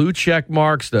media, the blue check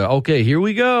marks, okay, here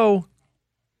we go.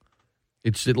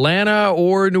 It's Atlanta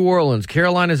or New Orleans.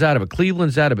 Carolina's out of it.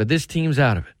 Cleveland's out of it. This team's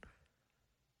out of it.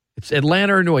 It's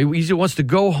Atlanta or New Orleans. He wants to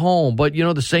go home, but,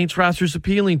 the Saints roster's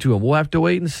appealing to him. We'll have to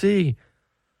wait and see.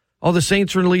 Oh, the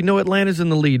Saints are in the lead. No, Atlanta's in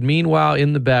the lead. Meanwhile,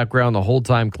 in the background, the whole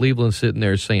time, Cleveland's sitting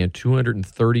there saying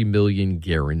 $230 million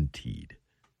guaranteed.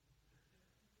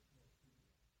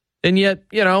 And yet,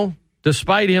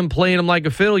 despite him playing him like a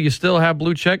fiddle, you still have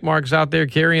blue check marks out there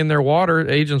carrying their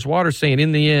agents' water, saying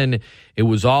in the end, it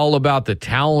was all about the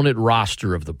talented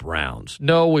roster of the Browns.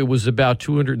 No, it was about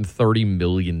 $230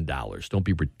 million. Don't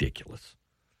be ridiculous.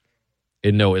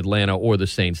 And no, Atlanta or the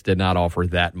Saints did not offer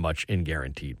that much in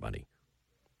guaranteed money.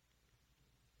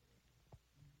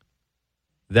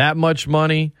 That much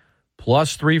money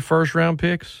plus 3 first-round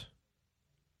picks?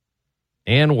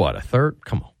 And what, a third?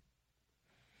 Come on.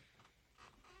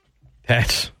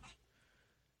 That's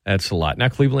a lot. Now,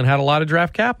 Cleveland had a lot of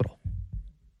draft capital.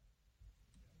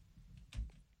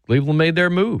 Cleveland made their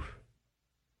move.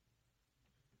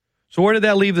 So where did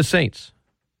that leave the Saints?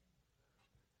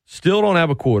 Still don't have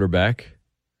a quarterback.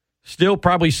 Still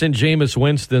probably sent Jameis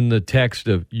Winston the text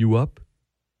of, you up?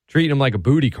 Treating him like a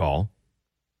booty call.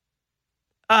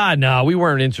 No, we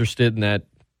weren't interested in that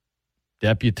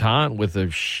debutante with a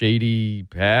shady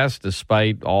past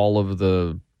despite all of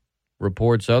the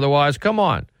reports otherwise. Come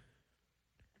on.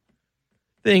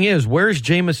 Thing is, where's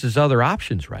Jameis's other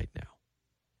options right now?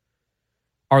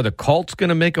 Are the Colts going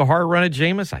to make a hard run at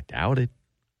Jameis? I doubt it.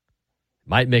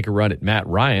 Might make a run at Matt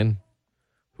Ryan,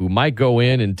 who might go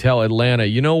in and tell Atlanta,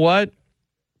 you know what?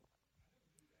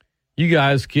 You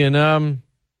guys can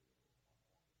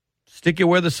stick it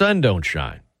where the sun don't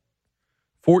shine.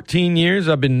 14 years,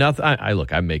 I've been nothing.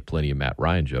 I make plenty of Matt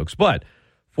Ryan jokes, but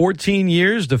 14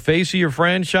 years, the face of your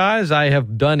franchise. I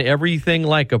have done everything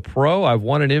like a pro. I've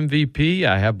won an MVP.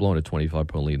 I have blown a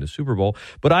 25-point lead in the Super Bowl,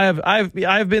 but I've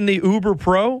been the uber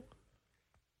pro.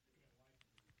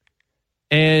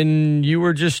 And you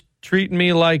were just treating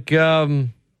me like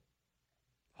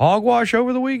hogwash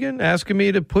over the weekend, asking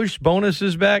me to push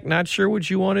bonuses back, not sure what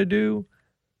you want to do.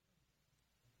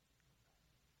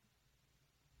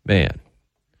 Man,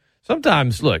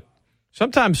 sometimes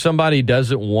somebody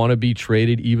doesn't want to be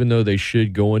traded, even though they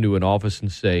should go into an office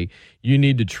and say, you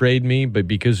need to trade me, but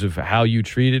because of how you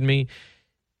treated me.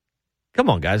 Come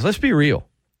on, guys, let's be real.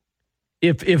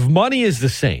 If money is the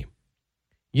same,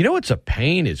 it's a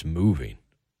pain is moving.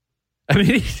 I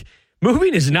mean,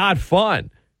 moving is not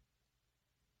fun.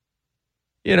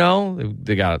 They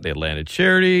got the Atlanta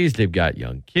charities. They've got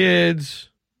young kids.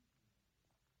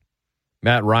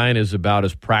 Matt Ryan is about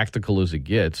as practical as it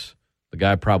gets. The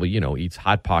guy probably, eats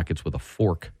Hot Pockets with a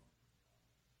fork.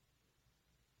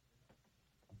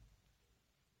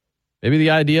 Maybe the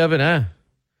idea of it,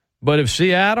 But if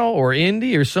Seattle or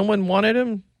Indy or someone wanted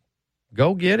him,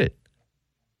 go get it.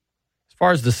 As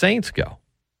far as the Saints go,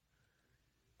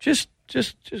 just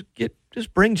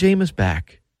bring Jameis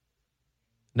back.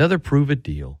 Another prove-it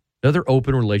deal. Another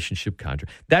open relationship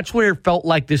contract. That's where it felt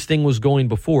like this thing was going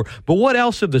before. But what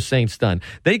else have the Saints done?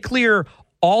 They clear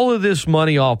all of this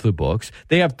money off the books.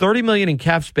 They have $30 million in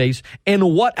cap space.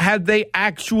 And what have they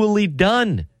actually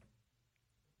done?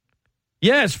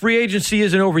 Yes, free agency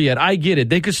isn't over yet. I get it.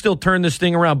 They could still turn this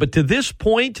thing around. But to this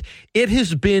point, it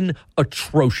has been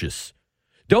atrocious.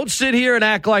 Don't sit here and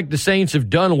act like the Saints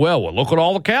have done well. Well, look at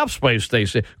all the cap space they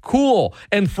say. Cool.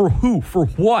 And for who? For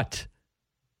what?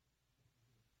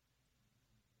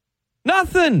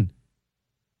 Nothing.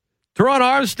 Teron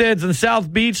Armstead's in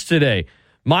South Beach today.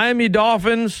 Miami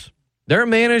Dolphins, their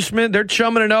management, they're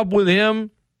chumming it up with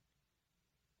him.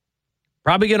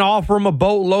 Probably going to offer him a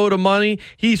boatload of money.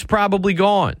 He's probably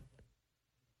gone.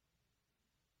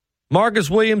 Marcus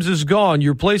Williams is gone.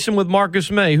 You replace him with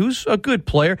Marcus May, who's a good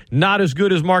player, not as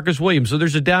good as Marcus Williams. So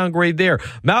there's a downgrade there.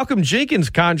 Malcolm Jenkins'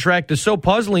 contract is so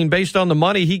puzzling based on the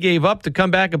money he gave up to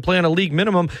come back and play on a league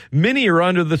minimum. Many are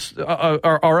under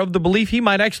are of the belief he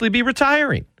might actually be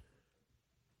retiring.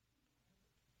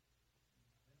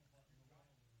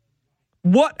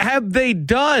 What have they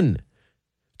done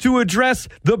to address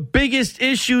the biggest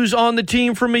issues on the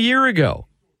team from a year ago?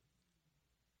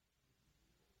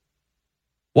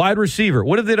 Wide receiver.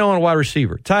 What have they done on wide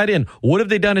receiver? Tight end. What have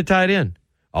they done at tight end?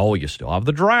 Oh, you still have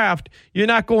the draft. You're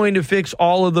not going to fix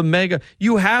all of the mega.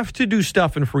 You have to do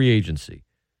stuff in free agency.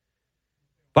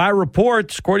 By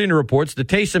reports, according to reports, the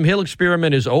Taysom Hill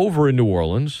experiment is over in New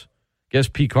Orleans. Guess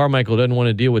Pete Carmichael doesn't want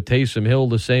to deal with Taysom Hill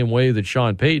the same way that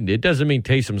Sean Payton did. Doesn't mean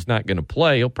Taysom's not going to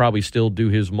play. He'll probably still do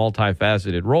his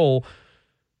multifaceted role.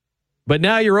 But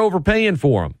now you're overpaying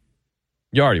for him.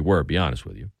 You already were, to be honest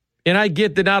with you. And I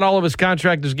get that not all of his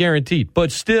contract is guaranteed,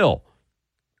 but still.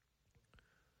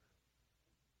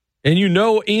 And you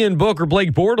know Ian Book or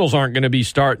Blake Bortles aren't going to be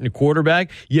starting at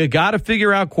quarterback. You got to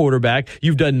figure out quarterback.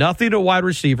 You've done nothing at wide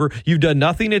receiver. You've done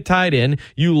nothing at tight end.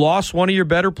 You lost one of your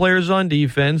better players on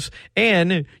defense.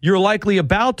 And you're likely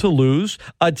about to lose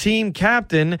a team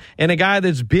captain and a guy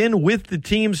that's been with the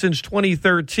team since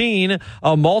 2013,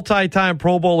 a multi-time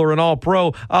Pro Bowler and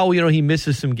All-Pro. Oh, he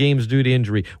misses some games due to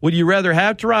injury. Would you rather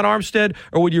have Teron Armstead,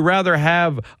 or would you rather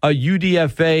have a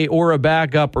UDFA or a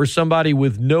backup or somebody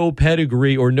with no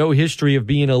pedigree or no history of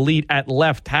being elite at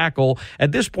left tackle?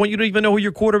 At this point, you don't even know who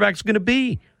your quarterback's going to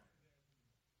be.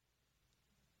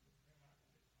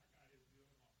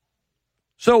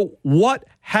 So what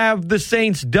have the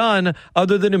Saints done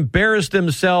other than embarrass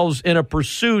themselves in a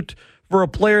pursuit for a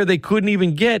player they couldn't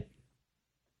even get?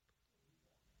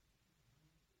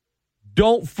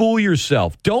 Don't fool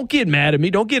yourself. Don't get mad at me.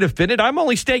 Don't get offended. I'm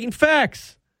only stating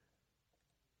facts.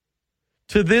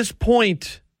 To this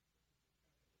point,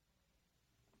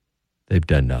 they've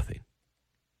done nothing.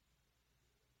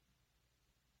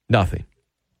 Nothing.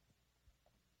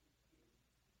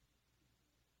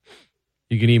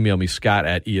 You can email me,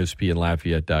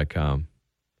 scott@espnlafayette.com.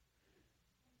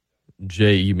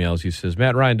 Jay emails you, says,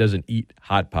 Matt Ryan doesn't eat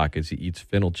Hot Pockets. He eats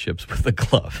fennel chips with a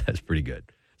glove. That's pretty good.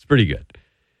 It's pretty good.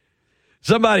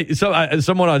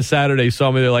 Someone on Saturday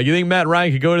saw me. They're like, you think Matt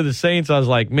Ryan could go to the Saints? I was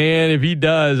like, man, if he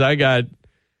does, I got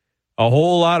a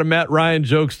whole lot of Matt Ryan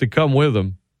jokes to come with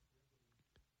him.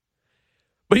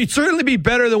 But he'd certainly be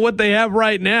better than what they have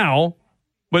right now.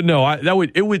 But no, there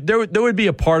would be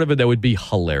a part of it that would be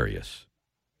hilarious.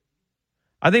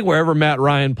 I think wherever Matt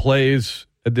Ryan plays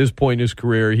at this point in his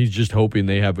career, he's just hoping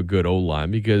they have a good O-line,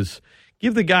 because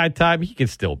give the guy time, he can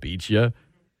still beat you.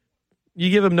 You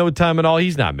give him no time at all,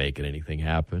 he's not making anything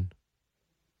happen.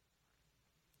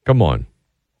 Come on.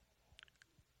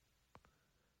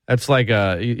 That's like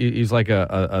he's like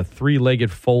a three-legged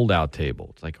fold-out table.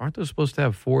 It's like, aren't those supposed to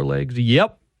have four legs?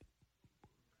 Yep.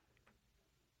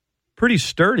 Pretty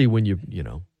sturdy when you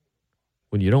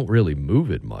don't really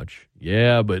move it much.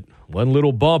 Yeah, but one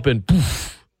little bump and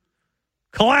poof,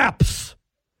 collapse.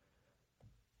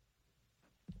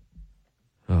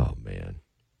 Oh, man.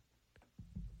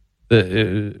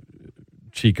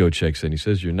 Chico checks in. He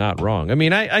says, you're not wrong. I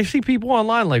mean, I see people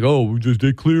online like, oh,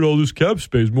 they cleared all this cap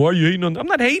space. Why are you hating on them? I'm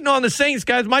not hating on the Saints,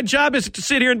 guys. My job is to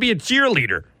sit here and be a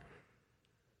cheerleader.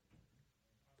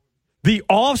 The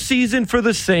offseason for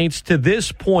the Saints to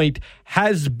this point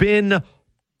has been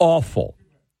awful.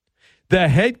 The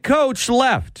head coach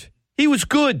left. He was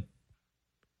good.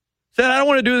 Said, I don't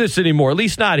want to do this anymore, at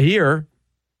least not here.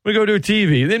 We go do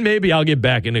TV. Then maybe I'll get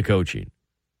back into coaching.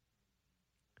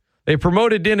 They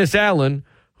promoted Dennis Allen,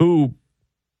 who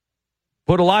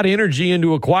put a lot of energy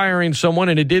into acquiring someone,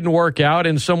 and it didn't work out,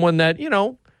 and someone that,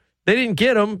 they didn't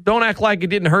get him. Don't act like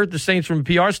it didn't hurt the Saints from a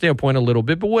PR standpoint a little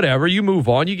bit, but whatever. You move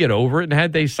on. You get over it. And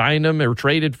had they signed him or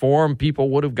traded for him,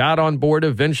 people would have got on board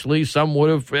eventually. Some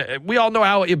would have. We all know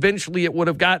how eventually it would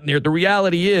have gotten there. The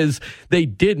reality is they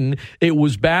didn't. It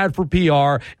was bad for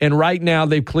PR, and right now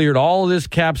they've cleared all of this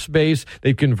cap space.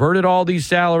 They've converted all these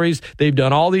salaries. They've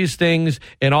done all these things,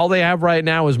 and all they have right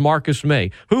now is Marcus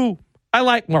May, who I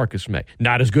like Marcus May.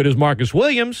 Not as good as Marcus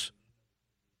Williams.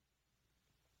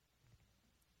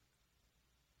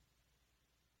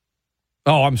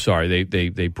 Oh, I'm sorry.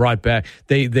 They brought back,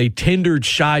 they tendered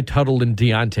Shy Tuttle and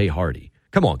Deontay Hardy.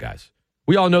 Come on, guys.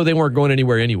 We all know they weren't going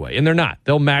anywhere anyway, and they're not.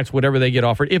 They'll match whatever they get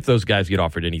offered if those guys get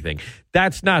offered anything.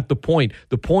 That's not the point.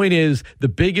 The point is the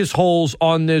biggest holes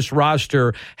on this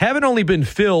roster haven't only been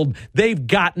filled, they've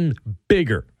gotten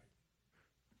bigger.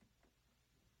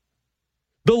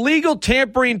 The legal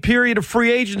tampering period of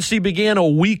free agency began a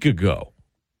week ago.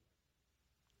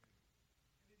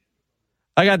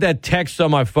 I got that text on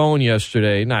my phone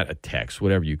yesterday. Not a text,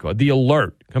 whatever you call it. The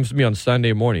alert comes to me on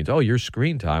Sunday mornings. Oh, your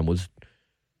screen time was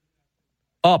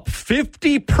up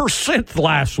 50%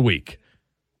 last week.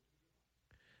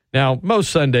 Now, most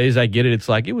Sundays, I get it. It's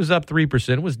like it was up 3%.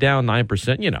 It was down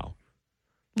 9%,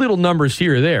 Little numbers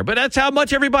here or there. But that's how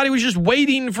much everybody was just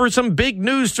waiting for some big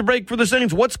news to break for the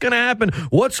Saints. What's going to happen?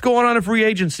 What's going on in free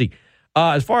agency?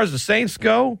 As far as the Saints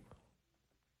go,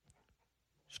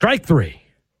 strike three.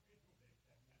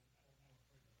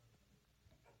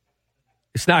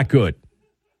 It's not good.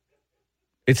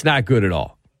 It's not good at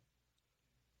all.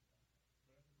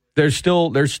 There's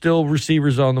still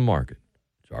receivers on the market.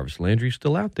 Jarvis Landry's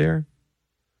still out there.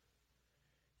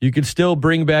 You can still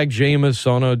bring back Jameis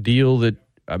on a deal that,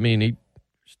 he's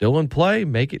still in play.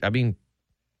 Make it.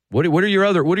 What are your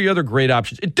other great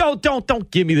options?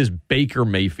 Don't give me this Baker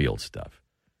Mayfield stuff.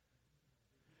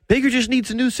 Baker just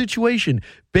needs a new situation.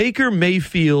 Baker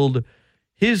Mayfield,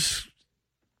 his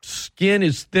skin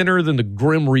is thinner than the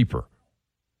Grim Reaper.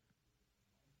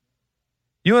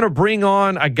 You want to bring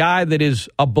on a guy that is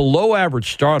a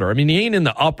below-average starter. I mean, he ain't in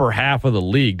the upper half of the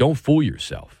league. Don't fool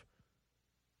yourself.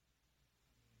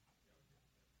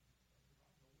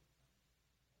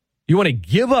 You want to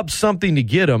give up something to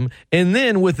get him, and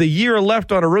then with a year left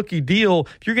on a rookie deal,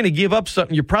 if you're going to give up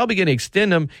something, you're probably going to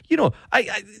extend him. You know,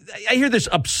 I hear this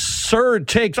absurd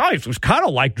takes. Oh, it was kind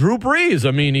of like Drew Brees.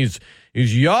 I mean, he's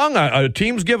young. A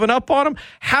team's given up on him.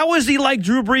 How is he like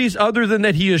Drew Brees other than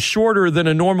that he is shorter than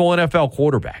a normal NFL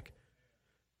quarterback?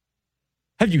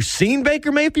 Have you seen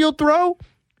Baker Mayfield throw?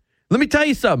 Let me tell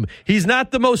you something. He's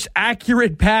not the most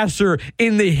accurate passer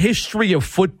in the history of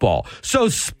football. So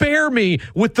spare me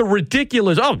with the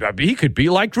ridiculous, he could be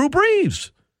like Drew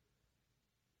Brees.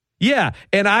 Yeah,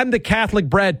 and I'm the Catholic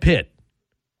Brad Pitt.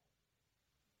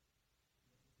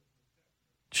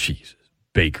 Jesus,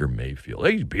 Baker Mayfield.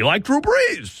 He'd be like Drew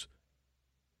Brees.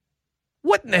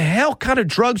 What in the hell kind of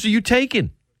drugs are you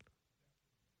taking?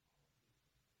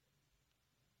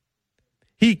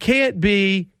 He can't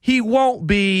be, he won't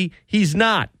be, he's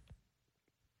not.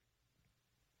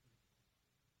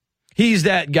 He's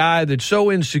that guy that's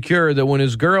so insecure that when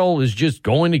his girl is just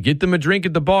going to get them a drink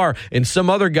at the bar and some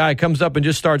other guy comes up and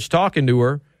just starts talking to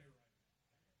her,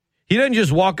 he doesn't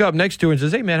just walk up next to her and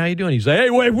says, "Hey, man, how you doing?" He's like,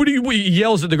 "Hey, wait, he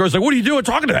yells at the girl. He's like, "What are you doing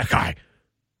talking to that guy?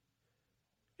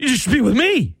 You should be with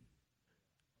me."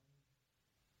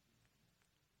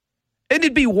 And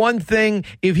it'd be one thing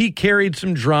if he carried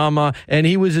some drama and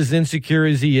he was as insecure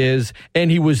as he is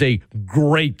and he was a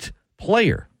great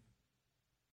player.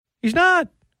 He's not.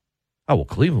 Oh, well,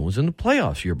 Cleveland was in the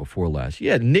playoffs year before last.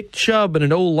 Yeah, Nick Chubb and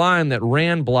an O-line that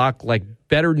ran block like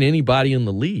better than anybody in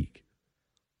the league.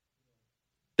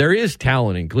 There is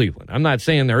talent in Cleveland. I'm not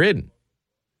saying there isn't.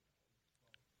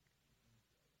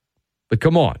 But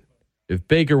come on. If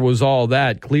Baker was all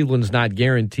that, Cleveland's not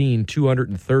guaranteeing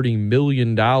 $230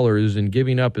 million and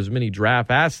giving up as many draft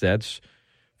assets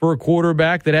for a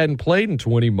quarterback that hadn't played in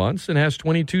 20 months and has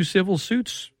 22 civil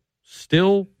suits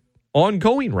still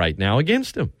ongoing right now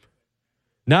against him.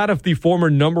 Not if the former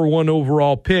number one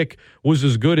overall pick was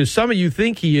as good as some of you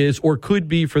think he is or could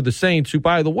be for the Saints, who,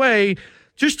 by the way,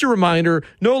 just a reminder,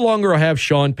 no longer have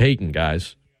Sean Payton,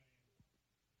 guys.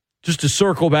 Just to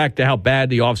circle back to how bad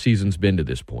the offseason's been to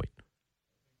this point.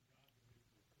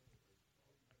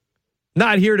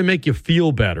 Not here to make you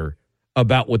feel better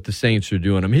about what the Saints are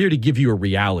doing. I'm here to give you a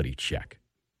reality check.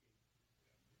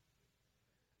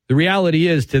 The reality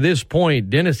is, to this point,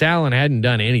 Dennis Allen hadn't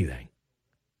done anything.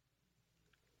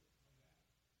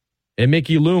 And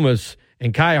Mickey Loomis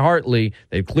and Kai Hartley,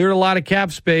 they've cleared a lot of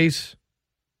cap space.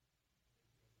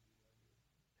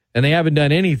 And they haven't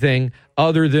done anything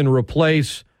other than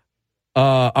replace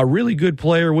a really good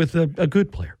player with a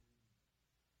good player.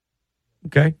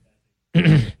 Okay?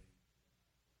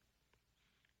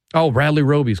 Oh, Bradley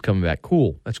Roby's coming back.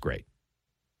 Cool. That's great.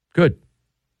 Good.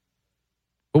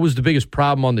 What was the biggest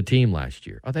problem on the team last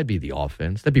year? Oh, that'd be the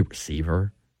offense. That'd be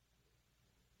receiver.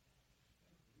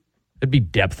 That'd be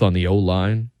depth on the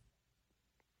O-line.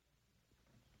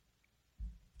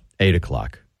 8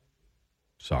 o'clock.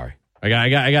 Sorry. I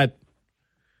got.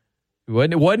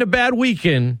 It wasn't a bad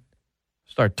weekend.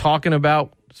 Start talking about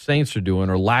what the Saints are doing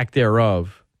or lack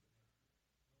thereof.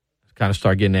 Kind of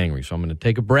start getting angry. So I'm going to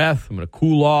take a breath. I'm going to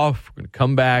cool off. We're going to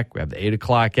come back. We have the 8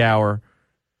 o'clock hour.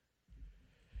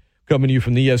 Coming to you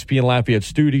from the ESPN Lafayette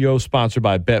studio, sponsored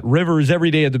by Bet Rivers.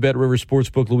 Every day at the Bet Rivers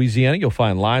Sportsbook, Louisiana, you'll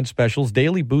find line specials,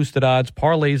 daily boosted odds,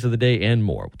 parlays of the day, and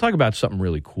more. We'll talk about something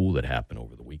really cool that happened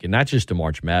over the weekend, not just to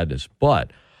March Madness, but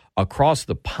across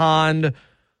the pond,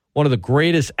 one of the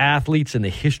greatest athletes in the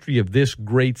history of this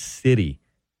great city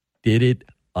did it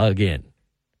again.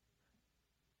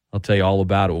 I'll tell you all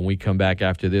about it when we come back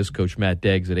after this. Coach Matt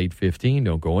Deggs at 8:15.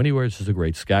 Don't go anywhere. This is a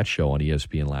Great Scott Show on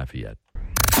ESPN Lafayette.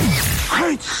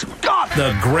 Great Scott!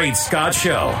 The Great Scott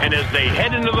Show. And as they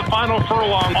head into the final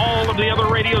furlong, all of the other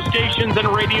radio stations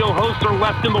and radio hosts are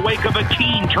left in the wake of a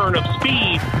keen turn of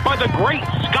speed by the Great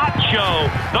Scott Show,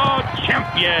 the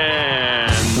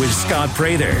champion. With Scott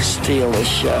Prather. Steal the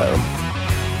show.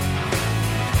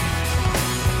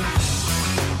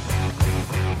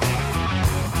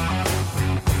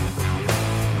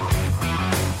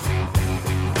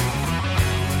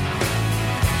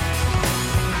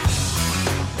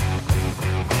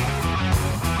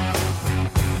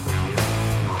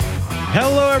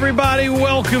 Hello, everybody.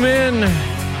 Welcome in.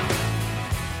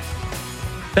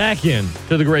 Back in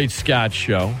to the Great Scott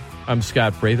Show. I'm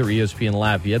Scott Prather, ESPN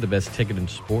Lafayette, the best ticket in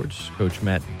sports. Coach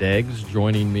Matt Deggs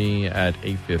joining me at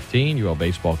 8:15, UL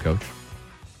baseball coach.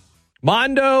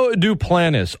 Mondo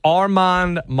Duplnatis,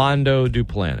 Armand Mondo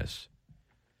Duplnatis.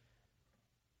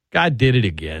 God did it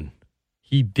again.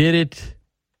 He did it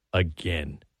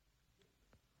again.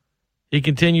 He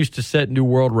continues to set new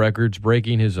world records,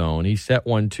 breaking his own. He set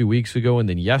one 2 weeks ago, and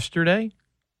then yesterday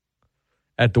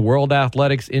at the World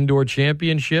Athletics Indoor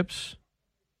Championships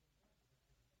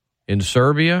in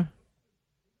Serbia,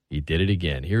 he did it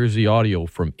again. Here's the audio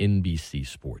from NBC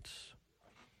Sports.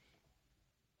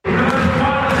 Bailed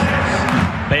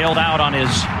out on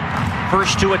his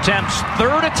first two attempts.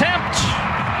 Third attempt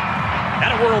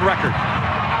at a world record.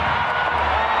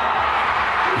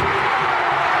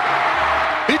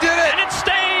 He did it! And it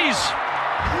stays!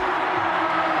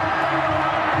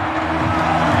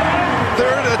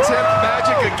 Third attempt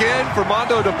magic again for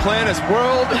Mondo Duplnatis.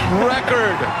 World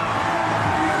record.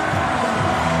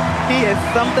 He is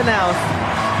something else.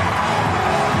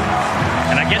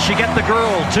 And I guess you get the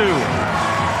girl, too.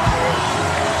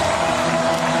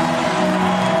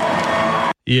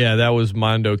 Yeah, that was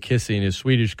Mondo kissing his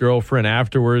Swedish girlfriend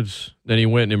afterwards. Then he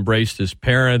went and embraced his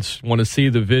parents. Want to see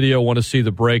the video, want to see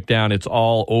the breakdown, it's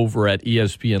all over at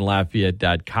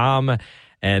ESPNLafayette.com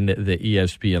and the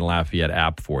ESPN Lafayette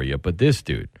app for you. But this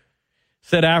dude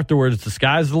said afterwards, the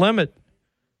sky's the limit.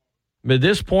 At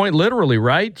this point, literally,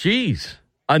 right? Jeez.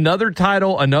 Another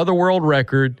title, another world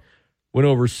record. Went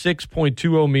over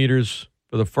 6.20 meters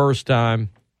for the first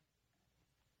time.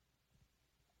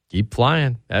 Keep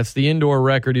flying. That's the indoor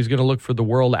record. He's going to look for the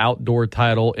world outdoor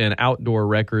title and outdoor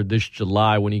record this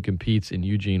July when he competes in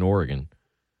Eugene, Oregon.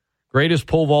 Greatest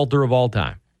pole vaulter of all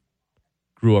time.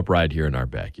 Grew up right here in our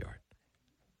backyard.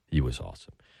 He was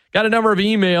awesome. Got a number of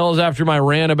emails after my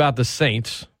rant about the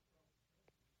Saints.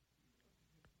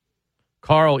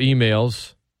 Carl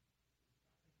emails,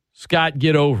 Scott,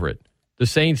 get over it. The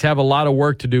Saints have a lot of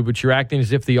work to do, but you're acting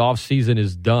as if the offseason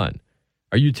is done.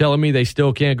 Are you telling me they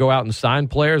still can't go out and sign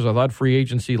players? I thought free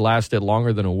agency lasted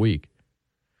longer than a week.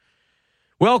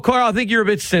 Well, Carl, I think you're a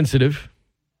bit sensitive,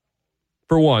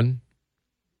 for one.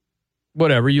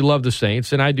 Whatever, you love the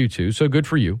Saints, and I do too, so good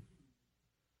for you.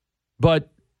 But,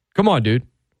 come on, dude.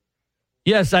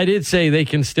 Yes, I did say they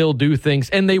can still do things,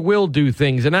 and they will do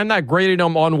things, and I'm not grading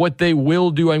them on what they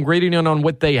will do. I'm grading them on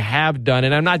what they have done,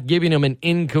 and I'm not giving them an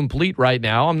incomplete right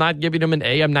now. I'm not giving them an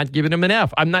A. I'm not giving them an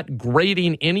F. I'm not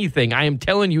grading anything. I am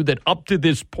telling you that up to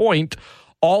this point,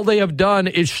 all they have done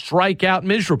is strike out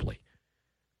miserably.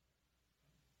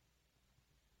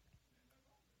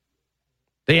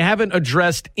 They haven't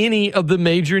addressed any of the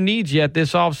major needs yet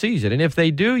this offseason, and if they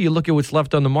do, you look at what's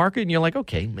left on the market, and you're like,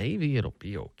 okay, maybe it'll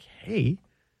be okay. Hey,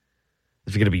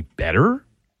 is it going to be better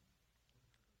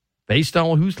based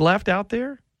on who's left out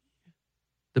there?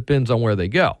 Depends on where they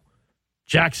go.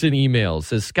 Jackson emails,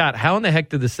 says, Scott, how in the heck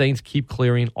do the Saints keep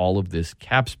clearing all of this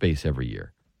cap space every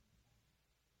year?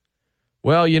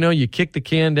 Well, you kick the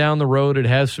can down the road. It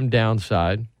has some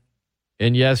downside.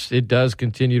 And yes, it does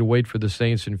continue to wait for the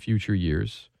Saints in future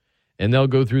years. And they'll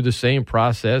go through the same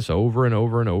process over and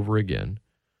over and over again.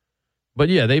 But,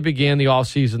 yeah, they began the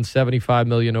offseason $75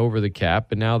 million over the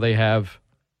cap, and now they have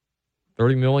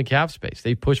 $30 million cap space.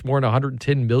 They pushed more than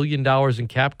 $110 million in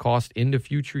cap cost into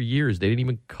future years. They didn't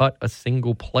even cut a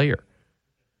single player.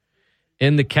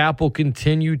 And the cap will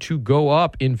continue to go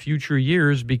up in future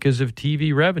years because of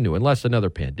TV revenue, unless another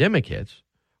pandemic hits,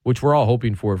 which we're all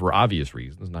hoping for obvious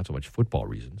reasons, not so much football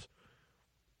reasons.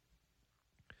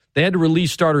 They had to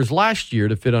release starters last year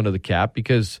to fit under the cap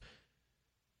because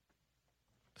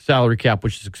salary cap,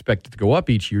 which is expected to go up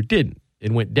each year, didn't.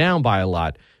 It went down by a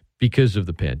lot because of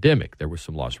the pandemic. There was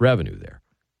some lost revenue there.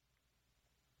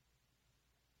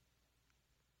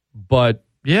 But,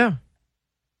 yeah.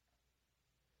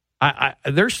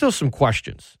 There's still some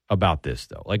questions about this,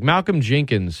 though. Like Malcolm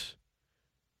Jenkins,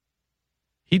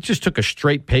 he just took a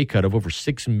straight pay cut of over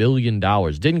 $6 million.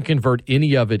 Didn't convert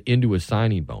any of it into a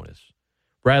signing bonus.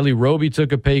 Bradley Roby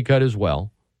took a pay cut as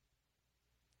well.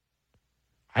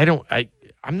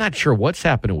 I'm not sure what's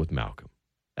happening with Malcolm.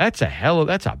 That's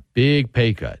a big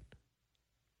pay cut.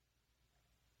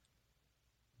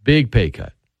 Big pay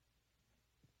cut.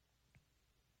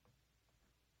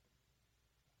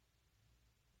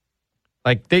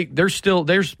 Like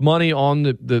there's money on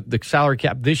the salary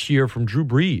cap this year from Drew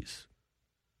Brees,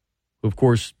 who of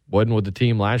course wasn't with the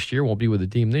team last year, won't be with the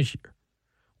team this year.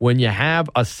 When you have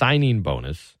a signing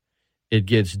bonus, it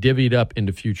gets divvied up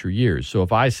into future years. So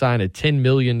if I sign a $10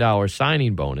 million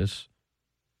signing bonus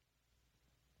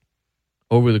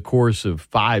over the course of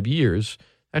 5 years,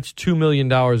 that's $2 million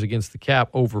against the cap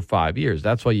over 5 years.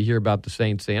 That's why you hear about the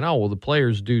Saints saying, oh, well, the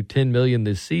players do $10 million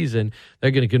this season.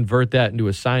 They're going to convert that into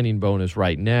a signing bonus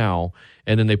right now,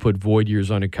 and then they put void years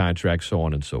on a contract, so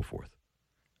on and so forth.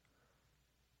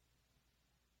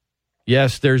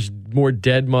 Yes, there's more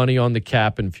dead money on the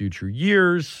cap in future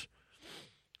years.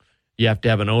 You have to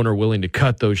have an owner willing to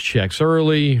cut those checks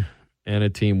early and a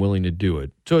team willing to do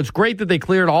it. So it's great that they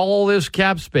cleared all this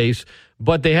cap space,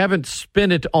 but they haven't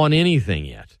spent it on anything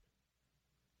yet.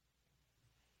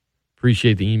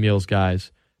 Appreciate the emails,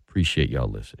 guys. Appreciate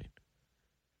y'all listening.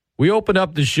 We opened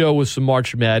up the show with some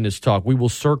March Madness talk. We will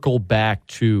circle back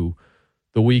to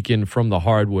the weekend from the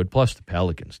hardwood, plus the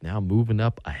Pelicans now moving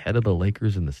up ahead of the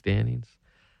Lakers in the standings.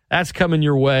 That's coming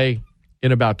your way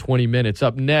in about 20 minutes.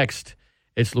 Up next,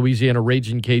 it's Louisiana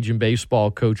Raging Cajun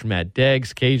baseball coach Matt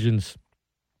Deggs. Cajuns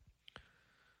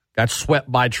got swept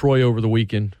by Troy over the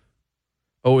weekend.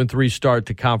 0-3 start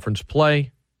to conference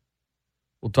play.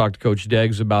 We'll talk to Coach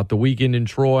Deggs about the weekend in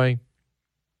Troy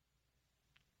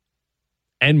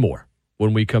and more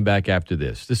when we come back after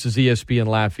this. This is ESPN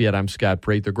Lafayette. I'm Scott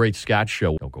Prate, The Great Scott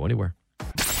Show. Don't go anywhere.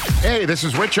 Hey, this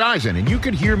is Rich Eisen, and you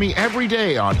can hear me every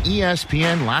day on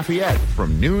ESPN Lafayette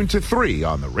from noon to 3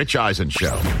 on The Rich Eisen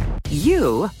Show.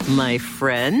 You, my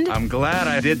friend. I'm glad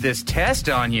I did this test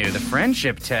on you, the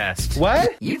friendship test.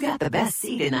 What? You got the best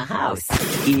seat in the house.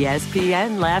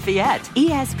 ESPN Lafayette.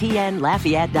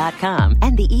 ESPNLafayette.com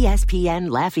and the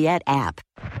ESPN Lafayette app.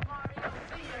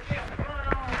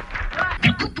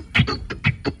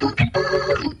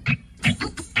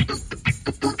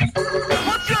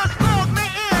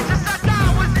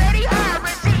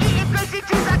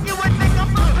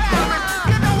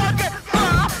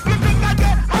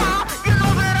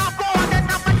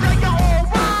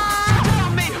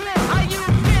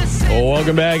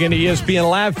 Welcome back into ESPN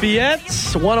Lafayette.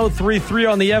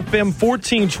 103.3 on the FM,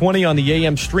 1420 on the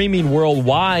AM, streaming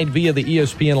worldwide via the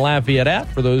ESPN Lafayette app.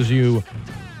 For those of you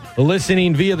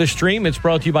listening via the stream, it's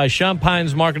brought to you by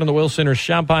Champagne's Market on the Will Center.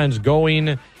 Champagne's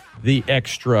going the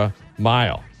extra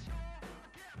mile.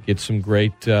 Get some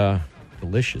great,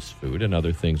 delicious food and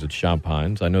other things at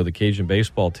Champagne's. I know the Cajun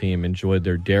baseball team enjoyed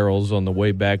their Darryls on the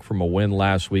way back from a win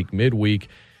last week, midweek.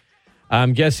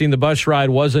 I'm guessing the bus ride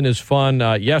wasn't as fun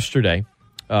yesterday.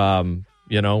 One,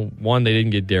 they didn't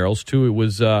get Darryls. Two, it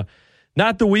was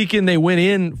not the weekend they went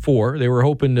in for. They were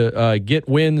hoping to get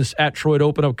wins at Troy to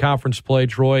open up conference play.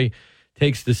 Troy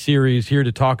takes the series. Here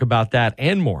to talk about that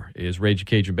and more is Raging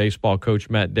Cajun baseball coach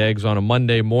Matt Deggs on a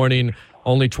Monday morning.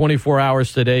 Only 24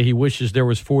 hours today. He wishes there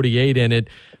was 48 in it.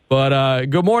 But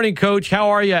good morning, Coach.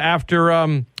 How are you after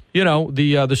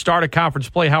the start of conference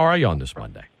play? How are you on this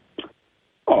Monday?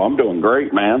 Oh, I'm doing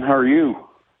great, man. How are you?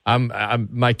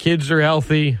 My kids are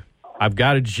healthy. I've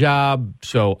got a job,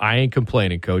 so I ain't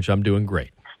complaining, Coach. I'm doing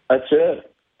great. That's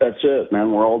it,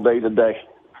 man. We're all day to day.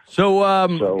 So,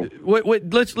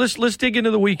 let's dig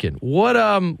into the weekend.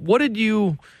 What did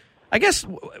you? I guess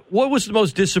what was the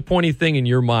most disappointing thing in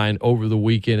your mind over the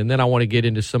weekend? And then I want to get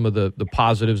into some of the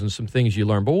positives and some things you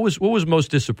learned. But what was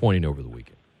most disappointing over the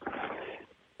weekend?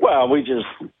 Well, we just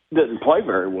didn't play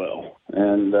very well,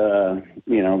 and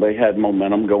they had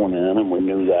momentum going in, and we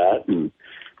knew that, and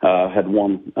had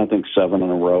won, I think, 7 in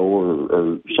a row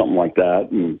or something like that,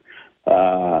 and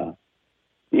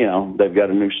they've got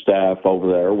a new staff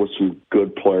over there with some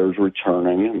good players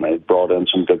returning, and they brought in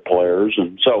some good players,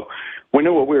 and so we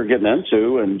knew what we were getting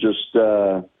into, and just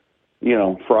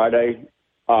Friday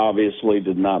obviously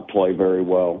did not play very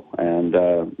well, and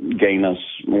Gaines,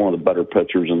 one of the better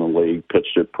pitchers in the league,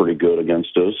 pitched it pretty good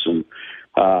against us, and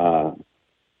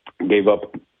gave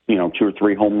up 2 or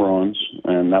 3 home runs,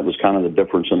 and that was kind of the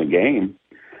difference in the game.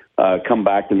 Come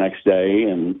back the next day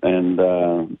and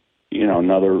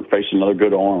face another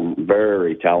good arm,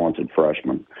 very talented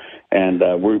freshman, and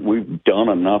we've done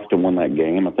enough to win that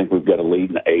game. I think we've got a lead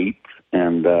in the 8th,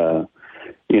 and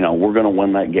we're going to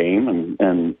win that game,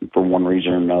 and for one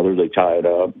reason or another, they tie it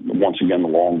up. Once again, the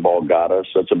long ball got us.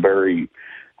 It's a very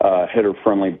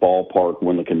hitter-friendly ballpark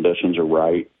when the conditions are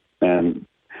right. And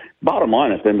bottom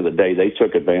line, at the end of the day, they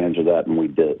took advantage of that, and we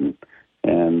didn't.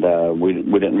 And we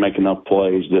didn't make enough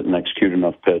plays, didn't execute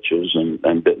enough pitches,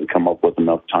 and didn't come up with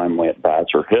enough timely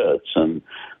at-bats or hits. And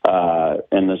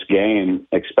in this game,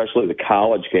 especially the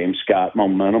college game, Scott,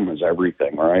 momentum is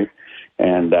everything, right?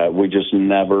 And we just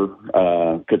never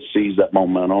could seize that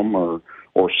momentum or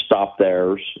stop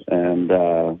theirs. And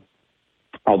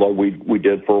although we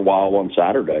did for a while on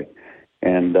Saturday,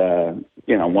 and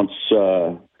once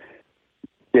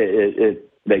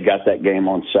they got that game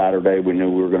on Saturday, we knew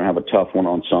we were going to have a tough one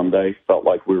on Sunday. Felt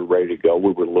like we were ready to go.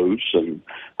 We were loose, and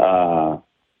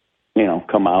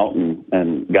come out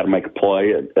and got to make a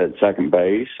play at second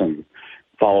base and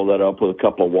follow that up with a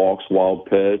couple of walks, wild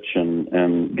pitch,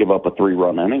 and give up a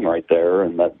 3-run inning right there,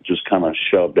 and that just kind of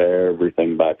shoved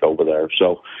everything back over there.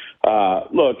 So,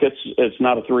 look, it's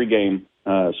not a 3-game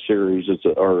series.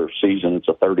 Or season. It's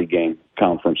a 30-game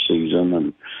conference season,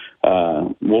 and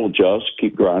we'll adjust,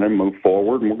 keep grinding, move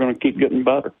forward, and we're going to keep getting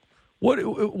better.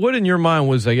 What in your mind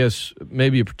was, I guess,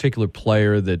 maybe a particular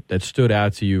player that stood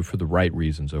out to you for the right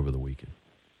reasons over the weekend?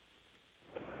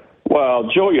 Well,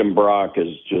 Julian Brock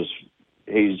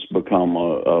he's become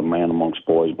a man amongst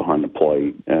boys behind the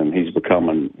plate, and he's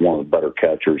becoming one of the better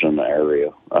catchers in the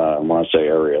area. When I say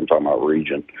area, I'm talking about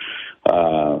region.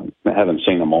 I haven't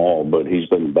seen them all, but he's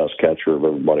been the best catcher of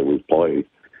everybody we've played.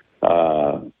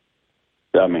 I'm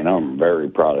very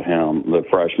proud of him. The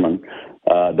freshman,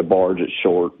 DeBarge at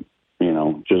short,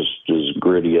 just as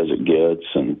gritty as it gets.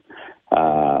 And,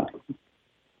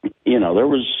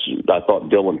 I thought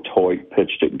Dylan Toit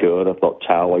pitched it good. I thought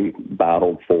Talley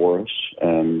battled for us,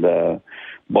 and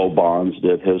Bo Bonds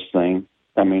did his thing.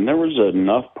 There was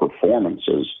enough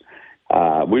performances.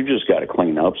 We've just got to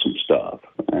clean up some stuff.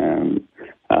 And,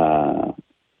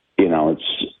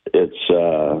 it's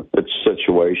a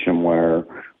situation where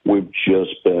we've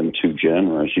just been too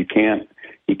generous. You can't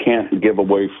give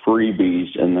away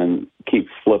freebies and then keep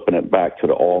flipping it back to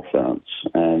the offense,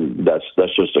 and that's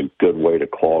just a good way to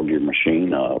clog your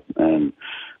machine up. And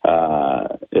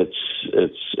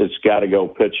it's got to go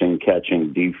pitching,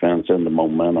 catching, defense, and the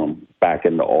momentum back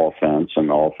into offense, and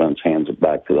the offense hands it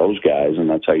back to those guys, and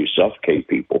that's how you suffocate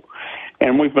people.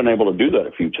 And we've been able to do that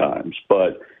a few times,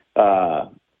 but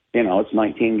it's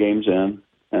 19 games in.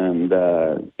 And,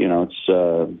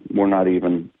 we're not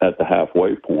even at the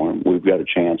halfway point. We've got a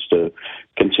chance to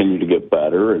continue to get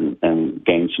better and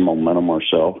gain some momentum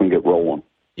ourselves and get rolling.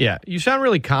 Yeah, you sound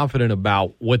really confident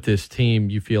about what this team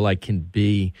you feel like can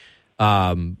be.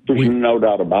 There's no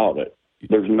doubt about it.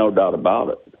 There's no doubt about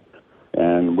it.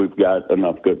 And we've got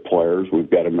enough good players. We've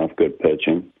got enough good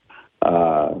pitching.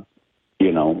 I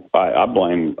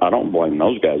don't blame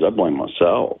those guys. I blame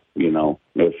myself.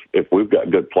 If we've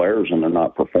got good players and they're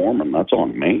not performing, that's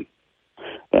on me.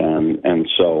 And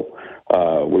so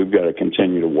we've got to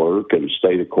continue to work and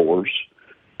stay the course.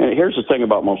 And here's the thing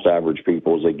about most average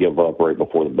people is they give up right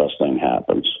before the best thing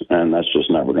happens. And that's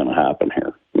just never going to happen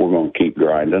here. We're going to keep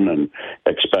grinding and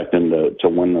expecting to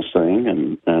win this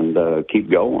thing and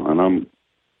keep going. And I'm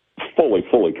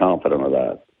fully confident of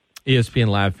that. ESPN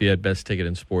Lafayette, Best Ticket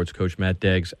in Sports, Coach Matt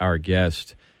Deggs, our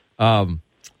guest.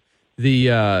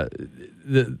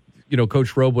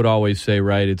 Coach Robe would always say,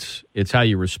 right, it's how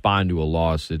you respond to a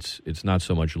loss. It's not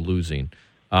so much losing.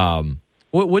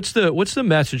 What's the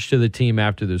message to the team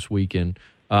after this weekend?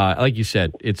 Like you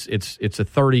said, it's a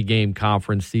 30-game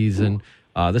conference season.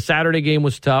 The Saturday game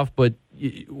was tough, but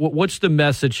what's the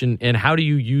message, and how do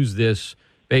you use this,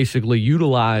 basically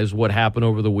utilize what happened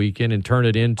over the weekend and turn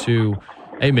it into,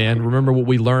 hey, man, remember what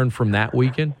we learned from that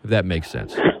weekend, if that makes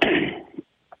sense?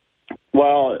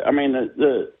 Well,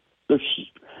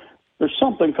 there's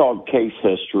something called case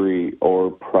history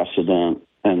or precedent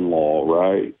in law,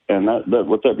 right? And that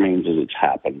what that means is it's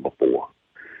happened before.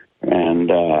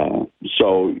 And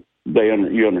so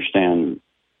you understand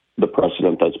the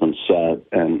precedent that's been set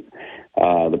and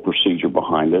the procedure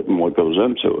behind it and what goes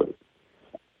into it.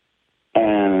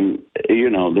 And,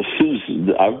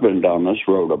 I've been down this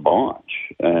road a bunch,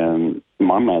 and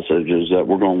my message is that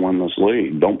we're going to win this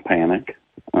league. Don't panic.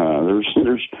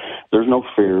 There's no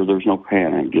fear. There's no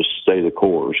panic. Just stay the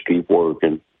course. Keep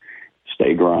working.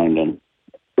 Stay grinding.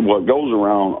 What goes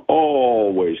around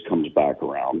always comes back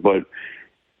around. But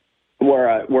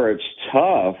where it's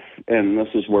tough, and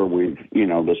this is where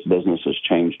this business has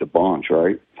changed a bunch,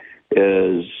 right,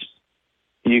 is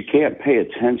you can't pay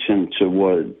attention to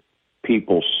what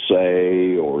people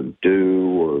say or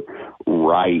do or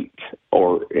write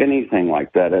or anything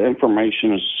like that.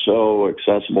 Information is so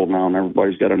accessible now, and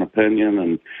everybody's got an opinion,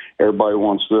 and everybody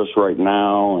wants this right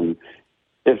now. And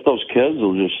if those kids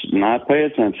will just not pay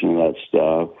attention to that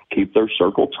stuff, keep their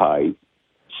circle tight,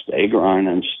 stay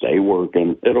grinding, stay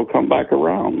working, it'll come back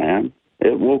around, man.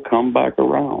 It will come back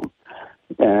around.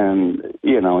 And,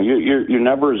 you're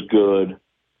never as good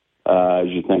as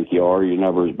you think you are. You're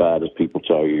never as bad as people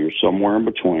tell you. You're somewhere in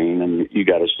between, and you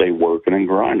got to stay working and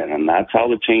grinding. And that's how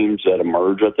the teams that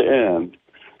emerge at the end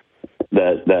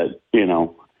that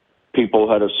people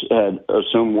had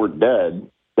assumed were dead,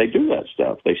 they do that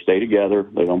stuff. They stay together.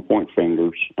 They don't point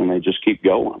fingers, and they just keep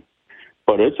going.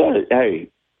 But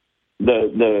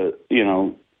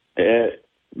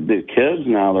the kids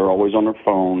now, they're always on their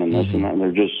phone and this and that. And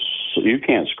they're just, you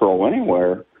can't scroll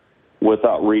anywhere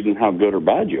without reading how good or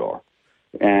bad you are.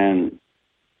 And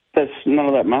none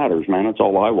of that matters, man. It's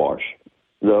all eyewash.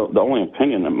 The only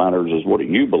opinion that matters is what do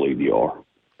you believe you are.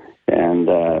 And,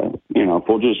 if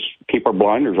we'll just keep our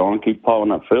blinders on, keep plowing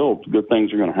that field, good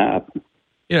things are going to happen.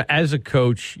 as a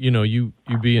coach, you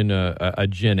being a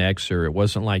Gen Xer, it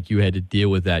wasn't like you had to deal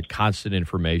with that constant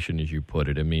information, as you put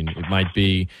it. I mean, it might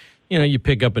be, you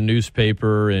pick up a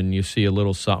newspaper and you see a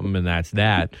little something and that's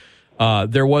that.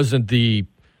 There wasn't the,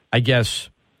 I guess,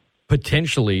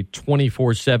 potentially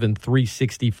 24/7,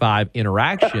 365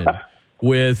 interaction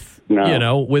with,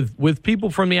 with people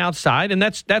from the outside. And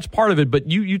that's part of it. But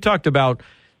you talked about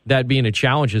that being a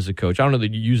challenge as a coach. I don't know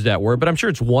that you use that word, but I'm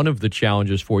sure it's one of the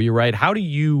challenges for you, right? How do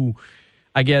you,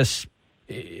 I guess,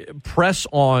 press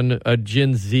on a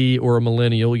Gen Z or a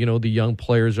millennial, the young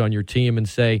players on your team, and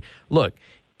say, look,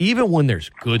 even when there's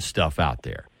good stuff out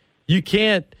there, you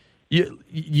can't,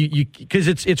 because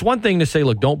it's one thing to say,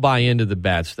 look, don't buy into the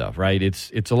bad stuff, right?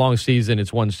 It's a long season,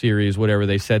 it's one series, whatever.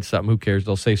 They said something, who cares?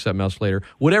 They'll say something else later,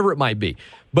 whatever it might be.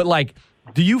 But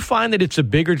do you find that it's a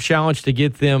bigger challenge to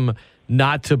get them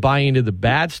not to buy into the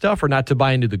bad stuff or not to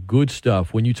buy into the good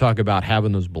stuff when you talk about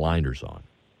having those blinders on?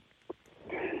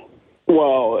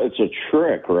 Well, it's a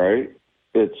trick, right?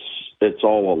 It's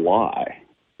all a lie,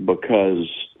 because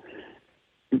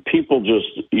people,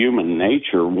 just human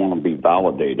nature, want to be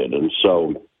validated. And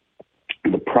so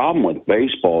the problem with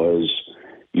baseball is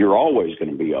you're always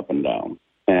going to be up and down.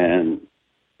 And,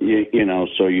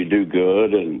 so you do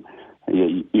good, and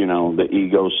the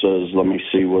ego says, let me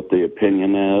see what the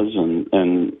opinion is.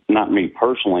 And not me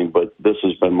personally, but this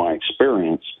has been my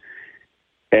experience.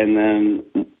 And then,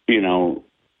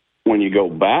 when you go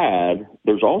bad,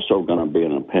 there's also going to be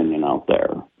an opinion out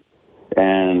there.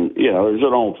 And, there's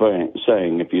an old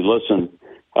saying, if you listen,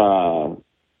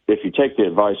 if you take the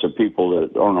advice of people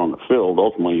that aren't on the field,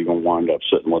 ultimately you're going to wind up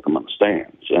sitting with them in the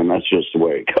stands. And that's just the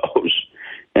way it goes.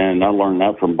 And I learned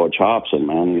that from Butch Hobson,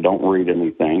 man. You don't read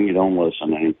anything. You don't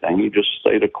listen to anything. You just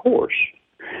stay the course.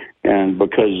 And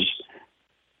because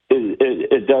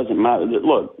it doesn't matter.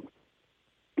 Look,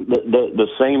 the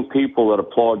same people that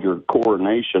applaud your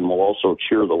coronation will also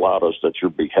cheer the loudest at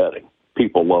your beheading.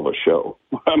 People love a show.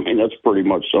 I mean, that's pretty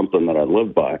much something that I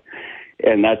live by.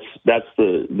 And that's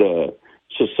the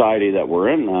society that we're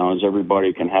in now, is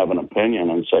everybody can have an opinion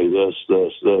and say this,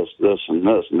 and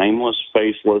this. Nameless,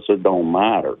 faceless, it don't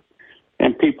matter.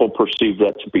 And people perceive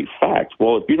that to be fact.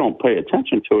 Well, if you don't pay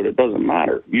attention to it, it doesn't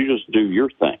matter. You just do your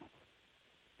thing.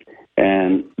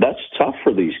 And that's tough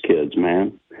for these kids,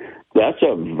 man. That's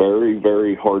a very,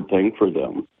 very hard thing for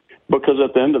them. Because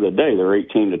at the end of the day, they're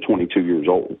 18 to 22 years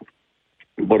old.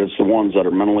 But it's the ones that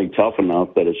are mentally tough enough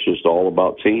that it's just all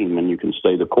about team, and you can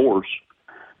stay the course.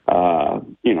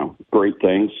 Great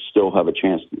things still have a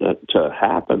chance to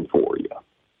happen for you.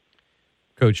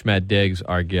 Coach Matt Deggs,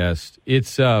 our guest.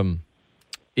 It's on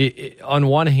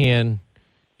one hand,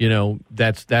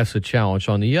 that's a challenge.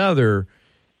 On the other,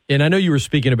 and I know you were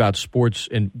speaking about sports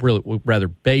and rather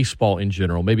baseball in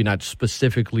general, maybe not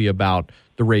specifically about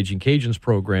the Raging Cajuns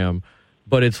program,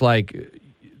 but it's like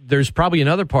there's probably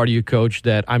another part of you, Coach,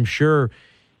 that I'm sure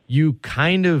you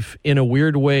kind of, in a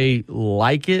weird way,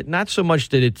 like it. Not so much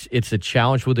that it's a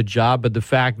challenge with a job, but the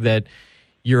fact that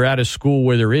you're at a school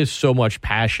where there is so much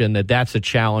passion that's a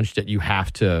challenge that you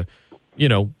have to,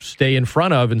 stay in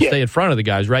front of and stay in front of the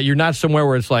guys, right? You're not somewhere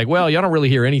where it's like, well, you don't really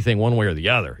hear anything one way or the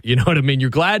other. You know what I mean? You're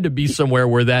glad to be somewhere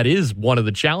where that is one of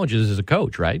the challenges as a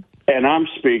coach, right? And I'm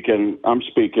speaking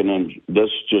in this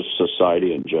just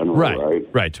society in general, right?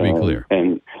 Right, to be clear.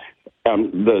 And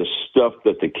the stuff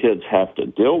that the kids have to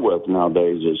deal with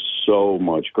nowadays is so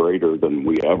much greater than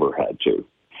we ever had to.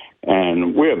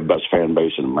 And we have the best fan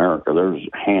base in America. There's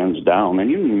hands down.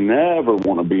 And you never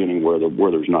want to be anywhere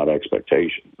where there's not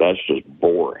expectation. That's just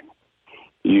boring.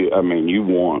 You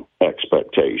want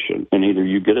expectation. And either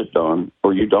you get it done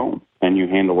or you don't. And you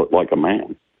handle it like a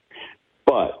man.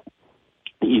 But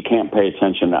you can't pay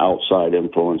attention to outside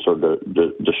influence or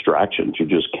distractions. You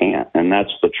just can't. And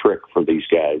that's the trick for these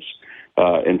guys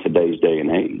in today's day and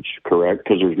age, correct?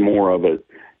 Because there's more of it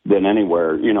than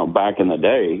anywhere. Back in the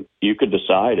day, you could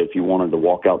decide if you wanted to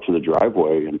walk out to the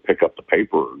driveway and pick up the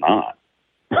paper or not.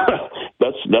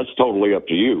 That's totally up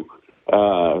to you.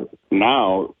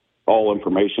 Now, all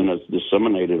information is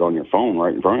disseminated on your phone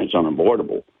right in front of you. It's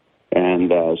unavoidable.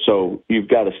 And so you've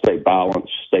got to stay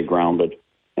balanced, stay grounded,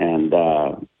 and,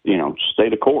 stay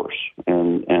the course.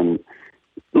 And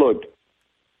look,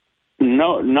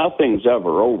 nothing's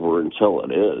ever over until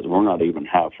it is. We're not even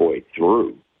halfway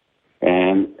through.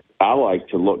 And I like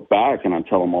to look back, and I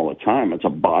tell them all the time, it's a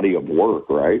body of work,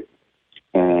 right?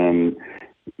 And,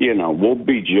 we'll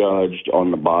be judged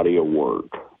on the body of work.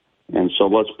 And so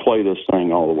let's play this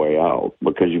thing all the way out,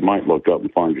 because you might look up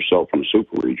and find yourself in a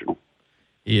super regional.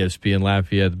 ESPN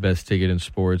Lafayette, the best ticket in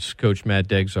sports. Coach Matt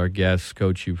Deggs, our guest.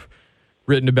 Coach, you've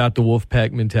written about the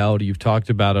Wolfpack mentality. You've talked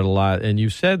about it a lot. And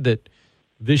you've said that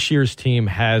this year's team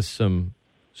has some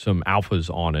alphas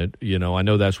on it. You know, I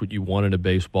know that's what you want in a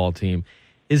baseball team.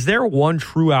 Is there one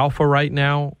true alpha right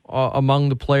now among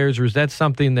the players, or is that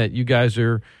something that you guys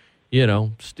are, you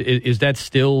know, is that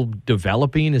still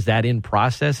developing? Is that in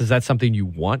process? Is that something you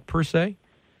want per se?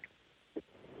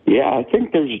 Yeah, I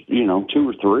think there's, you know, 2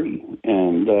 or 3,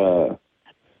 and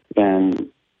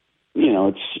you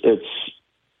know, it's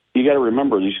you got to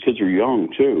remember these kids are young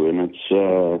too, and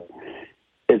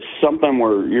it's something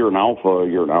where you're an alpha.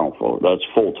 That's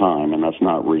full time, and that's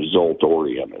not result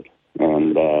oriented.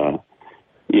 And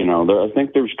you know, I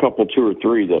think there's a couple, 2 or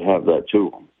 3 that have that to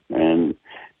them. And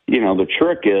you know, the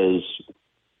trick is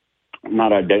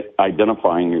not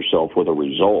identifying yourself with a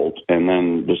result and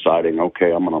then deciding,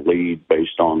 okay, I'm going to lead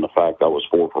based on the fact I was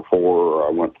 4 for 4 or I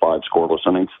went 5 scoreless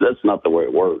innings. That's not the way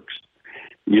it works.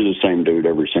 You're the same dude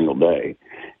every single day.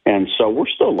 And so we're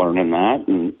still learning that.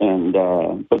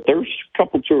 But there's a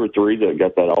couple, 2 or 3 that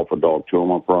got that alpha dog to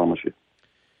them, I promise you.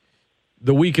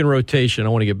 The weekend rotation, I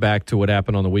want to get back to what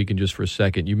happened on the weekend just for a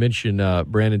second. You mentioned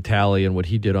Brandon Talley and what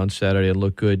he did on Saturday and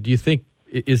looked good. Do you think,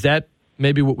 is that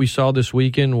maybe what we saw this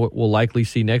weekend, what we'll likely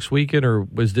see next weekend, or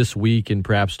was this week and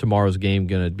perhaps tomorrow's game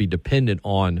going to be dependent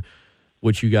on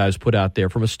what you guys put out there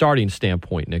from a starting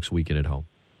standpoint next weekend at home?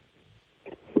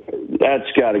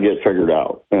 That's got to get figured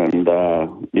out, and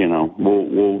you know,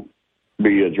 we'll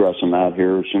be addressing that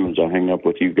here as soon as I hang up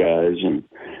with you guys, and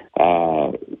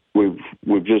we've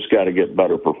just got to get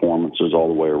better performances all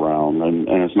the way around, and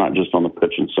it's not just on the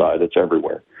pitching side; it's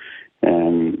everywhere.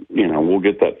 And, you know, we'll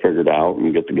get that figured out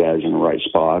and get the guys in the right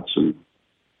spots. And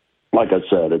like I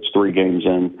said, it's 3 games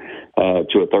in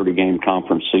to a 30-game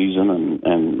conference season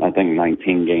and I think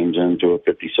 19 games into a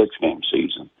 56-game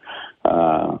season.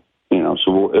 You know,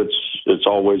 so it's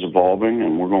always evolving,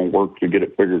 and we're going to work to get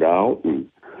it figured out. And,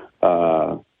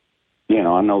 you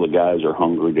know, I know the guys are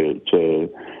hungry to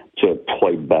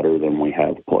play better than we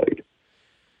have played.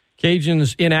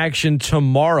 Cajuns in action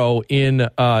tomorrow in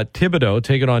Thibodaux,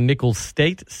 taking on Nicholls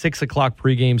State. 6 o'clock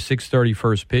pregame, 6:30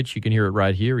 first pitch. You can hear it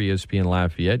right here, ESPN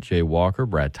Lafayette. Jay Walker,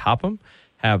 Brad Topham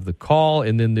have the call.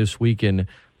 And then this weekend,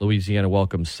 Louisiana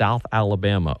welcomes South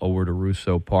Alabama over to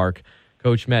Russo Park.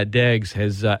 Coach Matt Deggs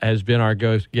has been our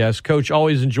guest. Coach,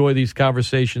 always enjoy these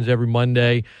conversations every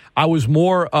Monday. I was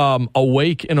more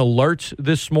awake and alert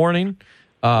this morning.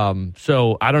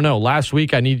 So I don't know. Last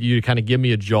week I needed you to kind of give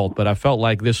me a jolt, but I felt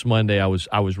like this Monday I was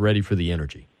ready for the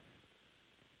energy.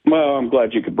 Well, I'm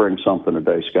glad you could bring something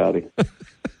today, Scotty.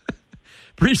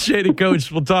 Appreciate it,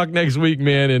 Coach. We'll talk next week,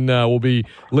 man, and we'll be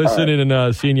listening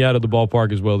and seeing you out of the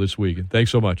ballpark as well this weekend. Thanks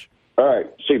so much. All right.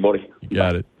 See you, buddy. You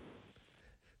got it.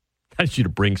 I need you to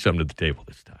bring something to the table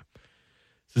this time.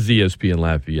 This is ESPN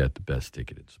Lafayette, the best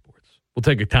ticket in sports. We'll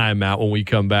take a timeout when we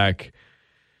come back.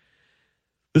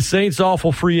 The Saints'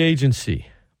 awful free agency.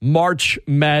 March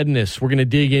Madness. We're going to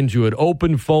dig into it.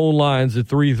 Open phone lines at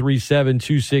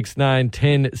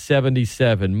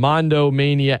 337-269-1077. Mondo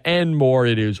Mania and more.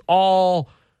 It is all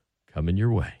coming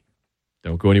your way.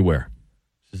 Don't go anywhere.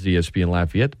 This is ESPN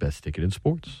Lafayette, the best ticket in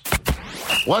sports.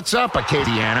 What's up,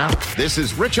 Acadiana? This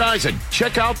is Rich Eisen.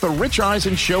 Check out The Rich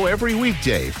Eisen Show every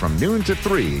weekday from noon to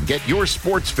 3 and get your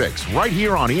sports fix right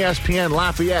here on ESPN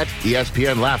Lafayette,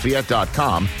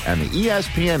 ESPNLafayette.com, and the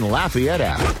ESPN Lafayette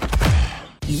app.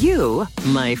 You,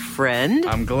 my friend.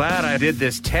 I'm glad I did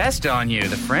this test on you,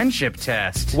 the friendship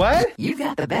test. What? You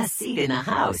got the best seat in the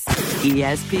house.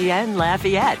 ESPN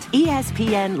Lafayette,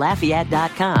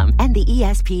 ESPNLafayette.com, and the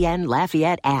ESPN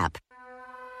Lafayette app.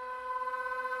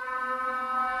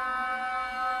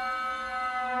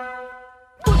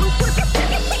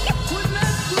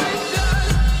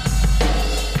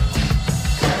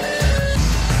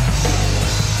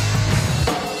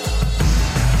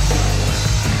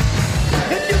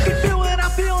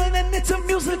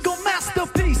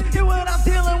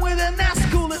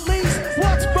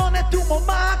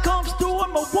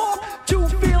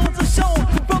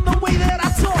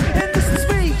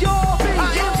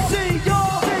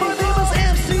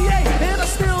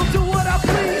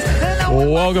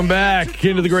 Welcome back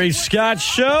into the Great Scott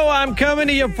Show. I'm coming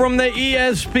to you from the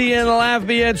ESPN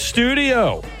Lafayette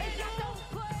studio.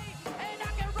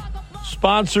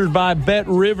 Sponsored by Bet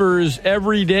Rivers.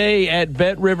 Every day at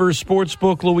Bet Rivers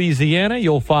Sportsbook, Louisiana,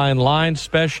 you'll find line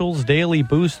specials, daily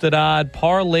boosted odd,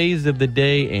 parlays of the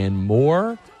day, and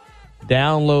more.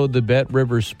 Download the Bet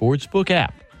Rivers Sportsbook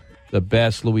app. The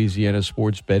best Louisiana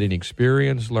sports betting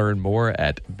experience. Learn more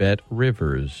at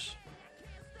betrivers.com.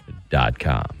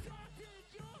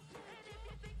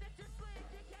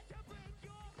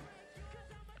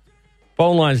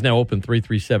 Phone line's now open,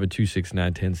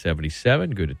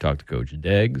 337-269-1077. Good to talk to Coach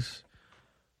Deggs.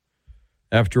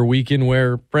 after a weekend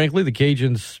where, frankly, the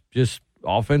Cajuns just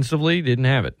offensively didn't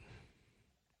have it.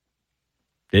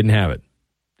 Didn't have it.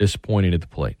 Disappointing at the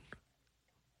plate.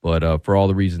 But for all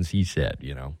the reasons he said,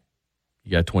 you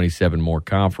got 27 more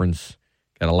conference,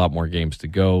 got a lot more games to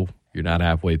go. You're not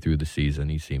halfway through the season.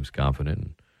 He seems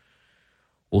confident.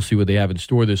 We'll see what they have in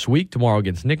store this week. Tomorrow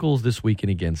against Nichols, this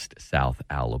weekend against South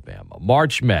Alabama.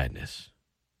 March Madness.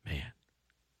 Man.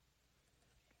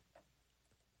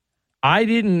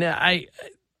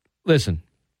 Listen.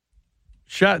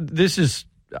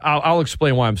 I'll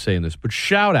explain why I'm saying this, but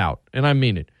shout out, and I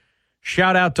mean it,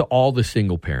 shout out to all the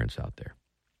single parents out there.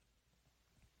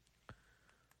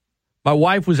 My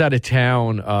wife was out of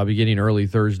town beginning early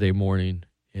Thursday morning,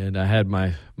 and I had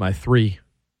my 3,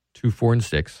 2, 4, and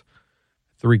 6,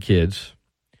 3 kids.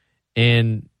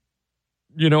 And,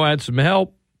 I had some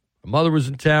help. My mother was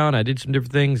in town. I did some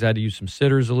different things. I had to use some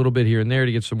sitters a little bit here and there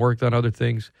to get some work done, other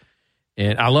things.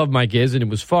 And I love my kids, and it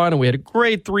was fun, and we had a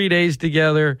great 3 days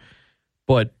together.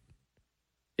 But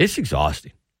it's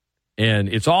exhausting, and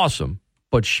it's awesome.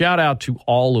 But shout out to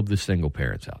all of the single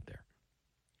parents out there.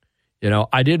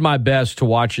 I did my best to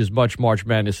watch as much March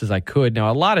Madness as I could.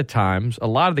 Now, a lot of times, a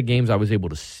lot of the games I was able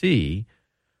to see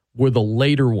were the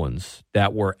later ones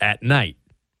that were at night,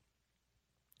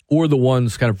 or the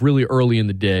ones kind of really early in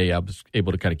the day I was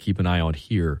able to kind of keep an eye on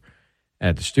here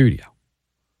at the studio.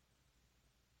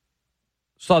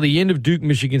 Saw the end of Duke,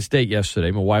 Michigan State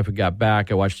yesterday. My wife had got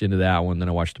back. I watched into that one. Then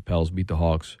I watched the Pels beat the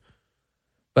Hawks.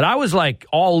 But I was like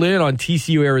all in on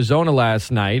TCU, Arizona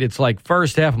last night. It's like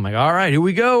first half. I'm like, all right, here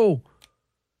we go.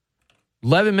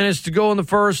 11 minutes to go in the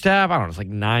first half. I don't know. It's like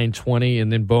 9:20.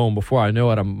 And then boom, before I know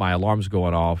it, my alarm's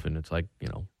going off. And it's like,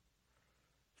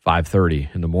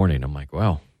 5:30 in the morning. I'm like,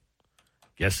 well,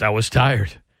 guess I was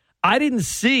tired. I didn't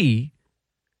see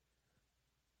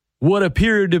what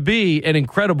appeared to be an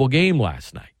incredible game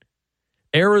last night.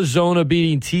 Arizona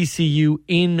beating TCU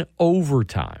in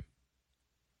overtime.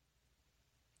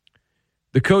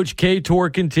 The Coach K tour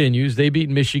continues. They beat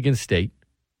Michigan State.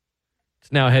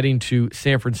 It's now heading to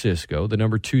San Francisco, the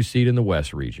number 2 seed in the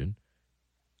West region.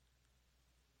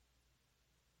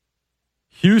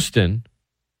 Houston,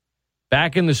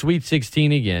 back in the Sweet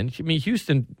 16 again. I mean,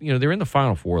 Houston, they're in the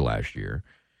Final Four last year.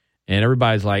 And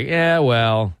everybody's like, yeah,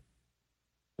 well,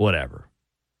 whatever.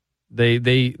 They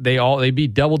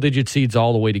beat double-digit seeds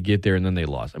all the way to get there, and then they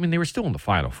lost. I mean, they were still in the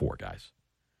Final Four, guys.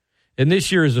 And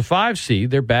this year as a 5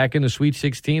 seed, they're back in the Sweet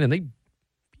 16, and they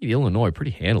beat Illinois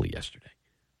pretty handily yesterday.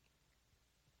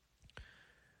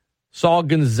 Saw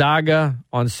Gonzaga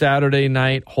on Saturday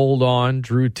night hold on.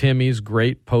 Drew Timmy's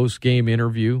great post-game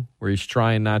interview where he's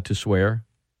trying not to swear.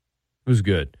 It was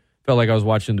good. Felt like I was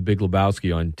watching The Big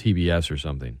Lebowski on TBS or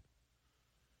something.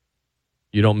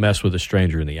 You don't mess with a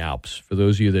stranger in the Alps. For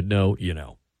those of you that know, you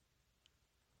know.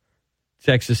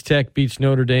 Texas Tech beats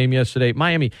Notre Dame yesterday.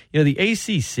 Miami, the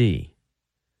ACC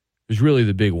was really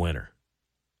the big winner.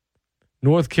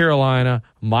 North Carolina,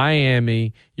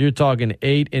 Miami, you're talking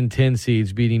 8 and 10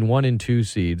 seeds beating 1 and 2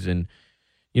 seeds. And,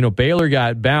 Baylor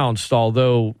got bounced,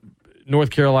 although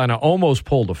North Carolina almost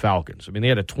pulled the Falcons. I mean, they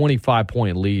had a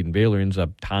 25-point lead, and Baylor ends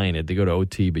up tying it. They go to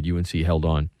OT, but UNC held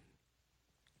on.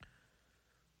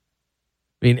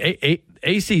 I mean,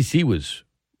 ACC was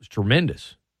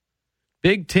tremendous.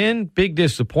 Big Ten, big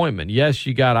disappointment. Yes,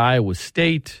 you got Iowa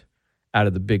State out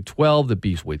of the Big 12 that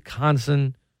beats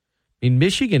Wisconsin. I mean,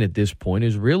 Michigan at this point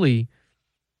is really,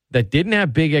 that didn't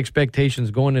have big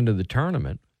expectations going into the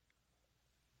tournament.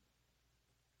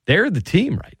 They're the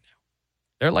team right now.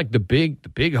 They're like the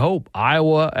big hope.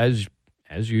 Iowa, as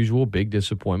usual, big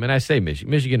disappointment. I say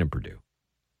Michigan and Purdue.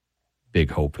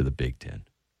 Big hope for the Big Ten.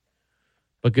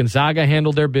 But Gonzaga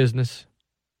handled their business.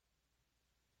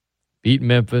 Beat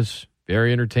Memphis.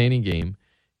 Very entertaining game.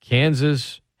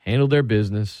 Kansas handled their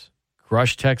business.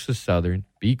 Crushed Texas Southern.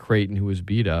 Beat Creighton, who was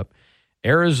beat up.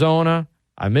 Arizona,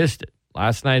 I missed it.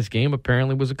 Last night's game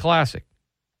apparently was a classic.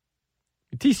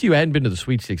 TCU hadn't been to the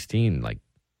Sweet 16 in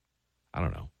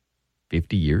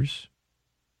 50 years?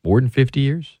 More than 50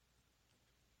 years?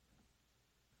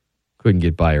 Couldn't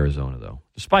get by Arizona, though.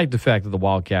 Despite the fact that the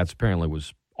Wildcats apparently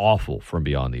was awful from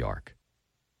beyond the arc.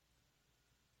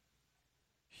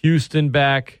 Houston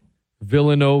back.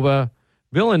 Villanova.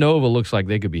 Villanova looks like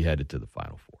they could be headed to the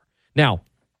Final Four. Now,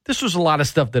 this was a lot of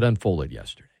stuff that unfolded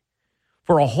yesterday.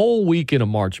 For a whole weekend of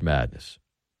March Madness.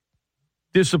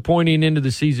 Disappointing end of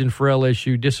the season for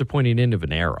LSU. Disappointing end of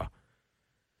an era.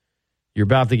 You're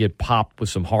about to get popped with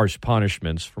some harsh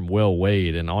punishments from Will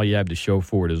Wade, and all you have to show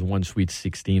for it is one Sweet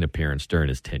 16 appearance during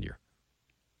his tenure.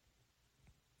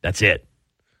 That's it.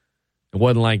 It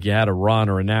wasn't like you had a run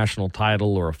or a national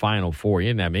title or a Final Four. You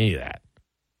didn't have any of that.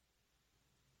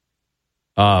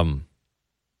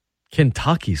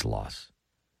 Kentucky's loss.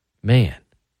 Man,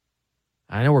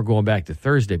 I know we're going back to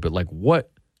Thursday, but like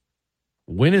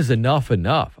when is enough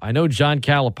enough? I know John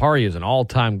Calipari is an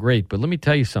all-time great, but let me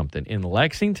tell you something. In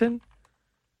Lexington,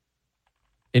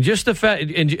 and just the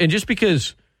fact, and just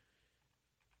because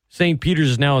St.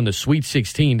 Peter's is now in the Sweet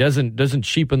 16 doesn't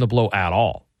cheapen the blow at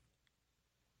all.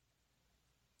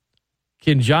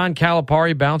 Can John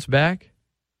Calipari bounce back?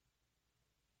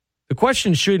 The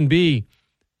question shouldn't be,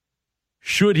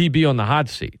 should he be on the hot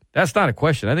seat? That's not a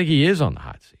question. I think he is on the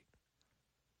hot seat.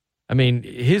 I mean,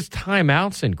 his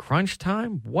timeouts in crunch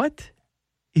time, what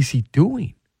is he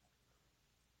doing?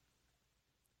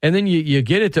 And then you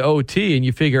get it to OT and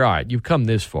you figure, all right, you've come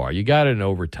this far. You got it in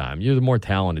overtime. You're the more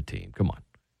talented team. Come on.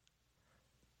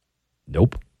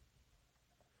 Nope.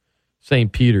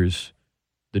 St. Peter's,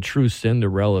 the true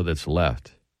Cinderella that's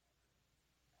left.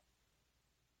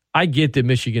 I get that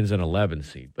Michigan's an 11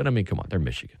 seed, but I mean, come on, they're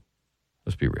Michigan.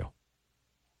 Let's be real.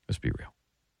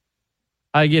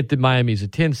 I get that Miami's a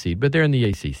 10 seed, but they're in the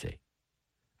ACC.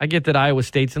 I get that Iowa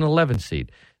State's an 11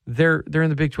 seed. They're in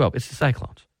the Big 12. It's the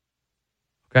Cyclones.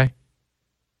 Okay?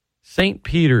 St.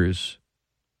 Peter's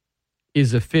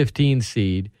is a 15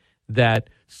 seed that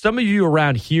some of you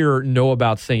around here know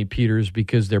about St. Peter's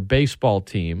because their baseball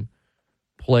team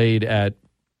played at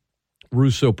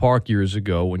Russo Park years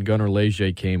ago when Gunnar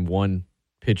Leger came one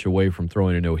pitch away from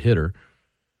throwing a no-hitter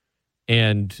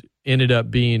and ended up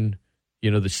being,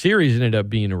 the series ended up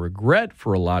being a regret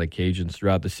for a lot of Cajuns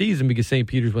throughout the season because St.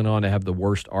 Peter's went on to have the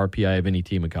worst RPI of any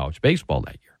team in college baseball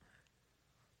that year.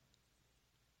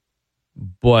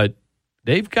 But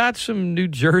they've got some New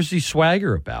Jersey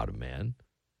swagger about them, man.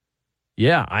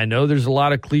 Yeah, I know there's a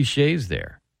lot of cliches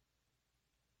there.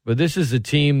 But this is a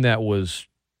team that was,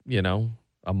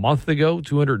 a month ago,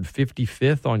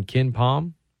 255th on Ken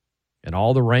Palm and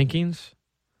all the rankings.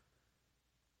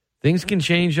 Things can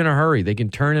change in a hurry. They can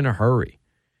turn in a hurry.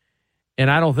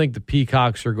 And I don't think the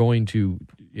Peacocks are going to,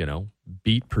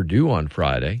 beat Purdue on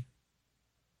Friday.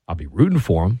 I'll be rooting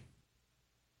for them.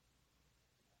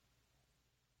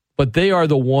 But they are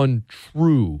the one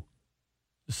true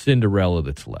Cinderella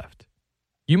that's left.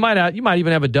 You might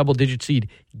even have a double-digit seed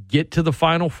get to the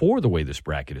Final Four the way this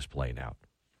bracket is playing out.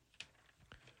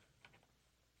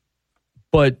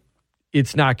 But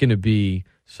it's not going to be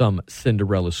some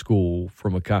Cinderella school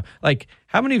from a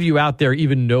how many of you out there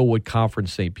even know what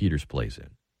conference St. Peter's plays in?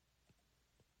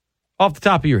 Off the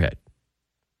top of your head.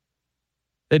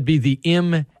 That'd be the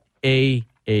MAAC,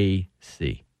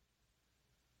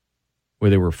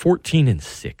 where they were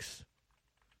 14-6.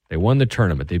 They won the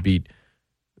tournament. They beat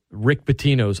Rick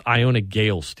Pitino's Iona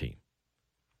Gales team.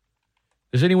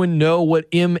 Does anyone know what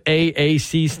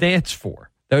MAAC stands for?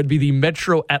 That would be the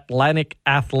Metro Atlantic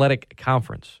Athletic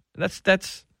Conference. That's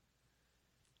the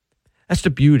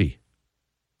beauty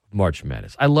of March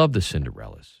Madness. I love the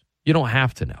Cinderellas. You don't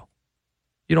have to know.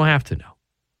 You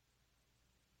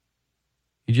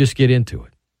just get into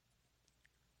it.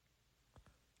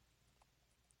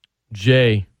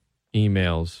 Jay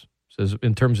emails, says,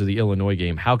 in terms of the Illinois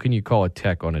game, how can you call a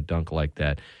tech on a dunk like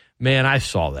that? Man, I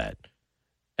saw that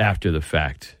after the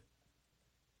fact.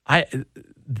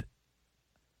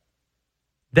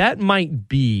 That might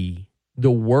be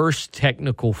the worst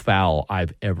technical foul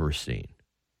I've ever seen.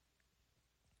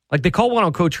 Like, they called one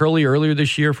on Coach Hurley earlier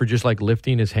this year for just,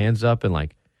 lifting his hands up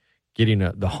and, getting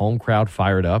the home crowd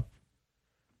fired up.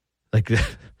 Like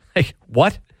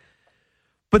what?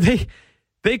 But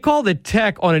they called a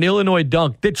tech on an Illinois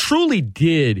dunk that truly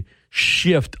did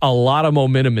shift a lot of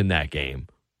momentum in that game.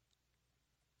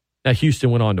 Now,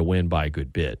 Houston went on to win by a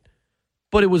good bit.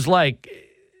 But it was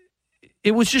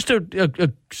just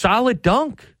a solid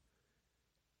dunk.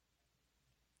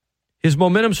 His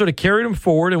momentum sort of carried him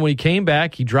forward, and when he came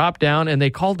back, he dropped down, and they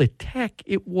called it tech.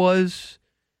 It was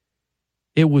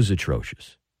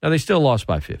atrocious. Now, they still lost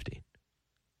by 50.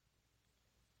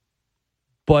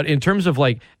 But in terms of,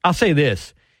 I'll say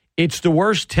this. It's the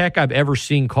worst tech I've ever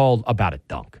seen called about a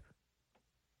dunk.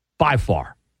 By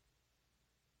far.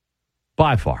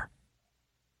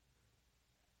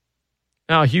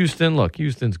 Now,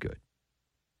 Houston's good.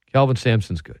 Kelvin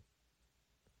Sampson's good.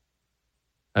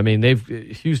 I mean,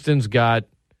 Houston's got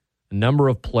a number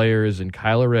of players, and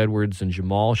Kyler Edwards and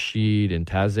Jamal Sheed and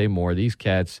Taze Moore. These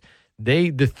cats,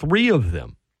 the three of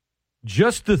them,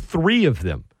 just the three of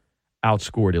them,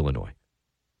 outscored Illinois.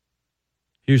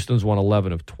 Houston's won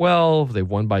 11 of 12. They've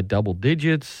won by double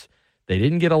digits. They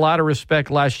didn't get a lot of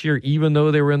respect last year, even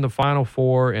though they were in the Final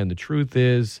Four. And the truth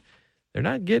is, they're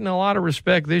not getting a lot of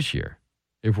respect this year,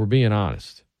 if we're being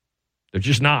honest. They're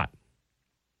just not.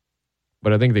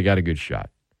 But I think they got a good shot.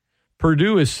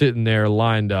 Purdue is sitting there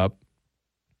lined up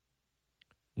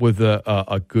with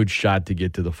a good shot to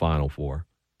get to the Final Four.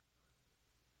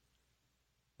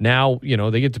 Now,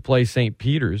 they get to play St.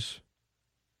 Peter's.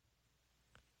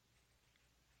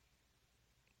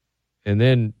 And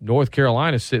then North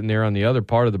Carolina's sitting there on the other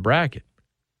part of the bracket.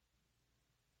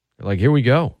 They're like, here we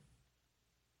go.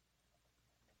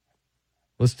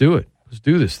 Let's do it. Let's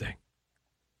do this thing.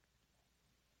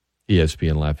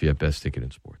 ESPN Lafayette, best ticket in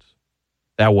sports.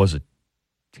 That was a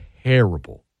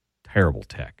terrible, terrible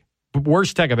tech.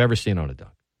 Worst tech I've ever seen on a dunk.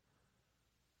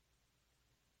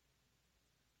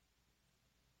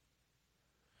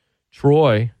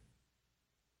 Troy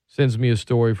sends me a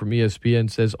story from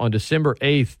ESPN, says on December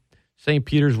 8th, St.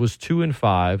 Peter's was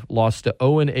 2-5, lost to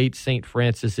 0-8 St.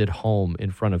 Francis at home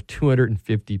in front of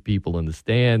 250 people in the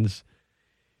stands.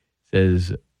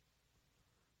 Says,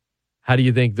 what do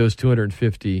you think those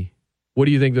 250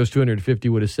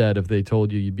 would have said if they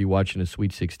told you you'd be watching a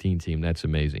Sweet 16 team? That's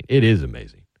amazing. It is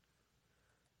amazing.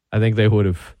 I think they would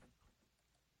have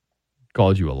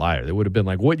called you a liar. They would have been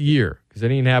like, what year? Because it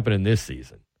ain't happening this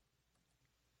season.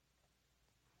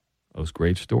 Those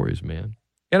great stories, man.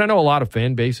 And I know a lot of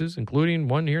fan bases, including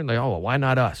one here, and they, why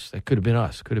not us? That could have been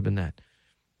us. Could have been that.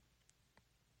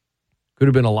 Could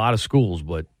have been a lot of schools,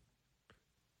 but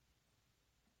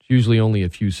it's usually only a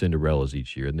few Cinderellas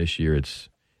each year. And this year it's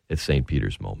St.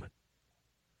 Peter's moment.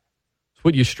 It's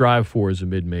what you strive for as a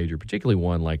mid-major, particularly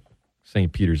one like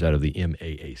St. Peter's out of the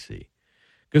MAAC.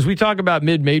 Because we talk about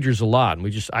mid-majors a lot,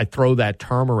 and I throw that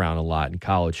term around a lot in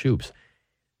college hoops.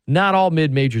 Not all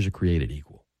mid-majors are created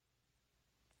equal.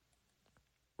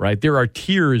 Right? There are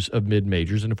tiers of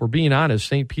mid-majors, and if we're being honest,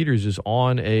 St. Peter's is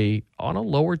on a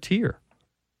lower tier.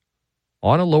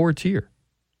 On a lower tier.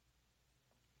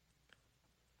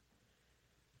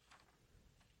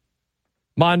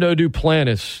 Mondo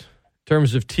Duplnatis, in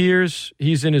terms of tiers,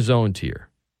 he's in his own tier.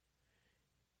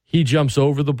 He jumps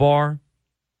over the bar.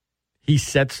 He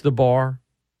sets the bar.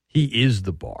 He is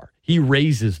the bar. He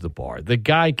raises the bar. The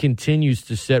guy continues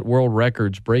to set world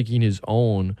records, breaking his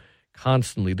own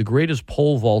constantly. The greatest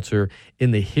pole vaulter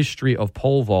in the history of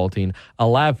pole vaulting, a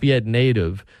Lafayette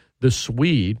native, the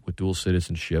Swede with dual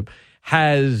citizenship,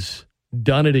 has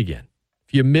done it again.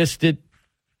 If you missed it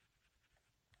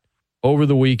over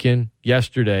the weekend,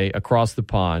 yesterday, across the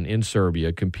pond in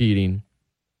Serbia, competing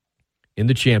in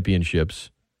the championships,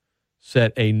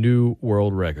 set a new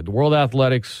world record. The World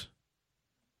Athletics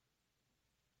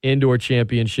Indoor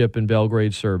Championship in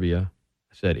Belgrade, Serbia.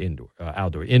 I said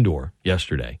indoor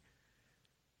yesterday.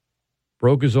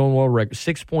 Broke his own world record,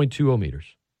 6.20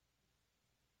 meters.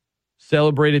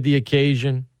 Celebrated the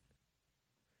occasion.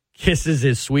 Kisses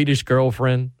his Swedish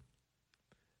girlfriend.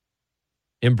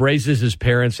 Embraces his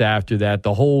parents after that.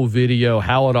 The whole video,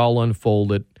 how it all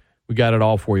unfolded. We got it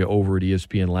all for you over at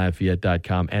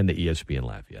ESPNLafayette.com and the ESPN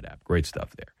Lafayette app. Great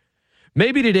stuff there.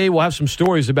 Maybe today we'll have some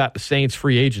stories about the Saints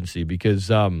free agency because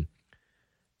they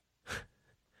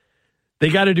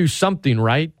got to do something,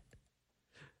 right?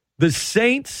 The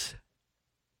Saints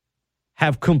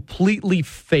have completely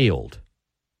failed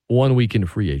 1 week in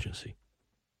free agency.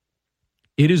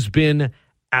 It has been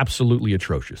absolutely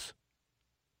atrocious.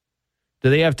 Do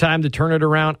they have time to turn it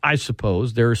around? I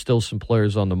suppose. There are still some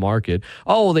players on the market.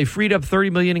 Oh, they freed up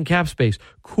 $30 million in cap space.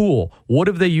 Cool. What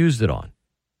have they used it on?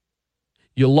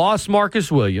 You lost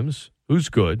Marcus Williams, who's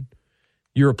good.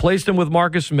 You replaced him with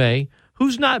Marcus May,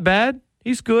 who's not bad.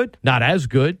 He's good. Not as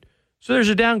good. So there's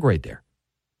a downgrade there.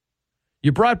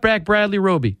 You brought back Bradley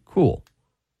Roby. Cool.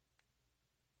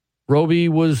 Roby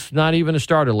was not even a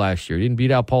starter last year. He didn't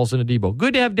beat out Paulson Adebo.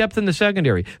 Good to have depth in the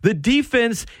secondary. The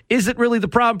defense isn't really the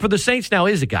problem for the Saints now,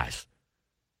 is it, guys?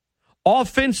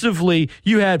 Offensively,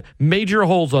 you had major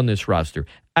holes on this roster.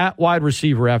 At wide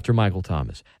receiver after Michael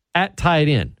Thomas. At tight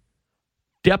end.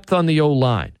 Depth on the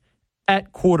O-line.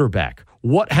 At quarterback.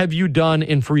 What have you done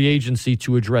in free agency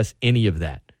to address any of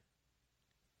that?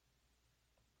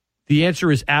 The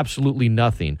answer is absolutely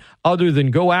nothing other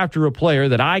than go after a player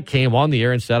that I came on the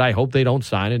air and said I hope they don't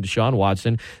sign, and Deshaun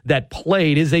Watson, that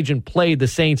his agent played the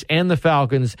Saints and the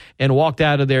Falcons and walked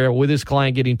out of there with his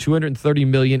client getting $230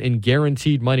 million in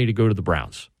guaranteed money to go to the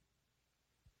Browns.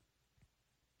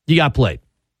 You got played.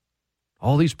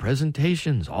 All these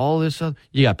presentations, all this stuff,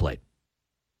 you got played.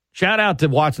 Shout out to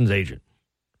Watson's agent.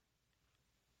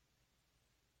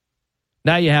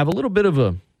 Now you have a little bit of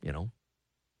a,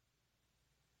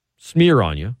 smear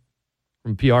on you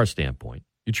from a PR standpoint.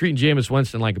 You're treating Jameis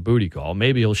Winston like a booty call.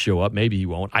 Maybe he'll show up. Maybe he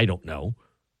won't. I don't know.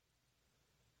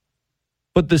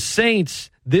 But the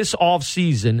Saints this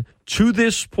offseason, to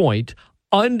this point,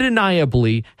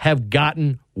 undeniably have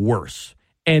gotten worse.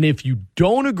 And if you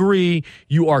don't agree,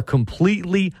 you are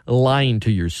completely lying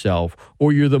to yourself,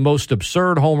 or you're the most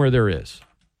absurd homer there is.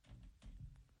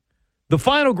 The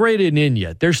final grade isn't in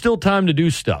yet. There's still time to do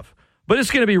stuff. But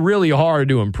it's going to be really hard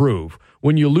to improve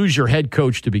when you lose your head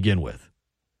coach to begin with.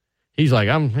 He's like,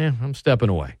 I'm stepping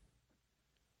away.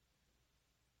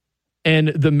 And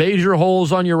the major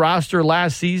holes on your roster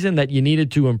last season that you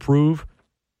needed to improve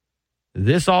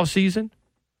this offseason,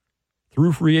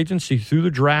 through free agency, through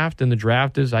the draft, and the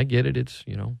draft is, I get it, it's,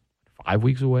 5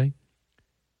 weeks away.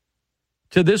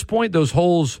 To this point, those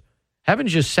holes haven't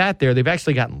just sat there, they've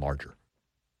actually gotten larger.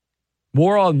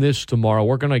 More on this tomorrow.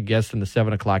 We're going to guest in the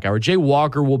 7 o'clock hour. Jay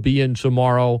Walker will be in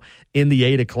tomorrow in the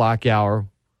 8 o'clock hour.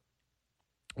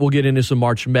 We'll get into some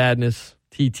March Madness,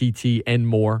 TTT, and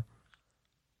more.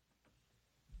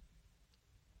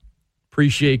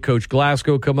 Appreciate Coach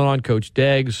Glasco coming on, Coach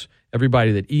Deggs,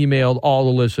 everybody that emailed, all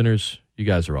the listeners. You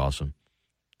guys are awesome.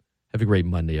 Have a great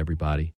Monday, everybody.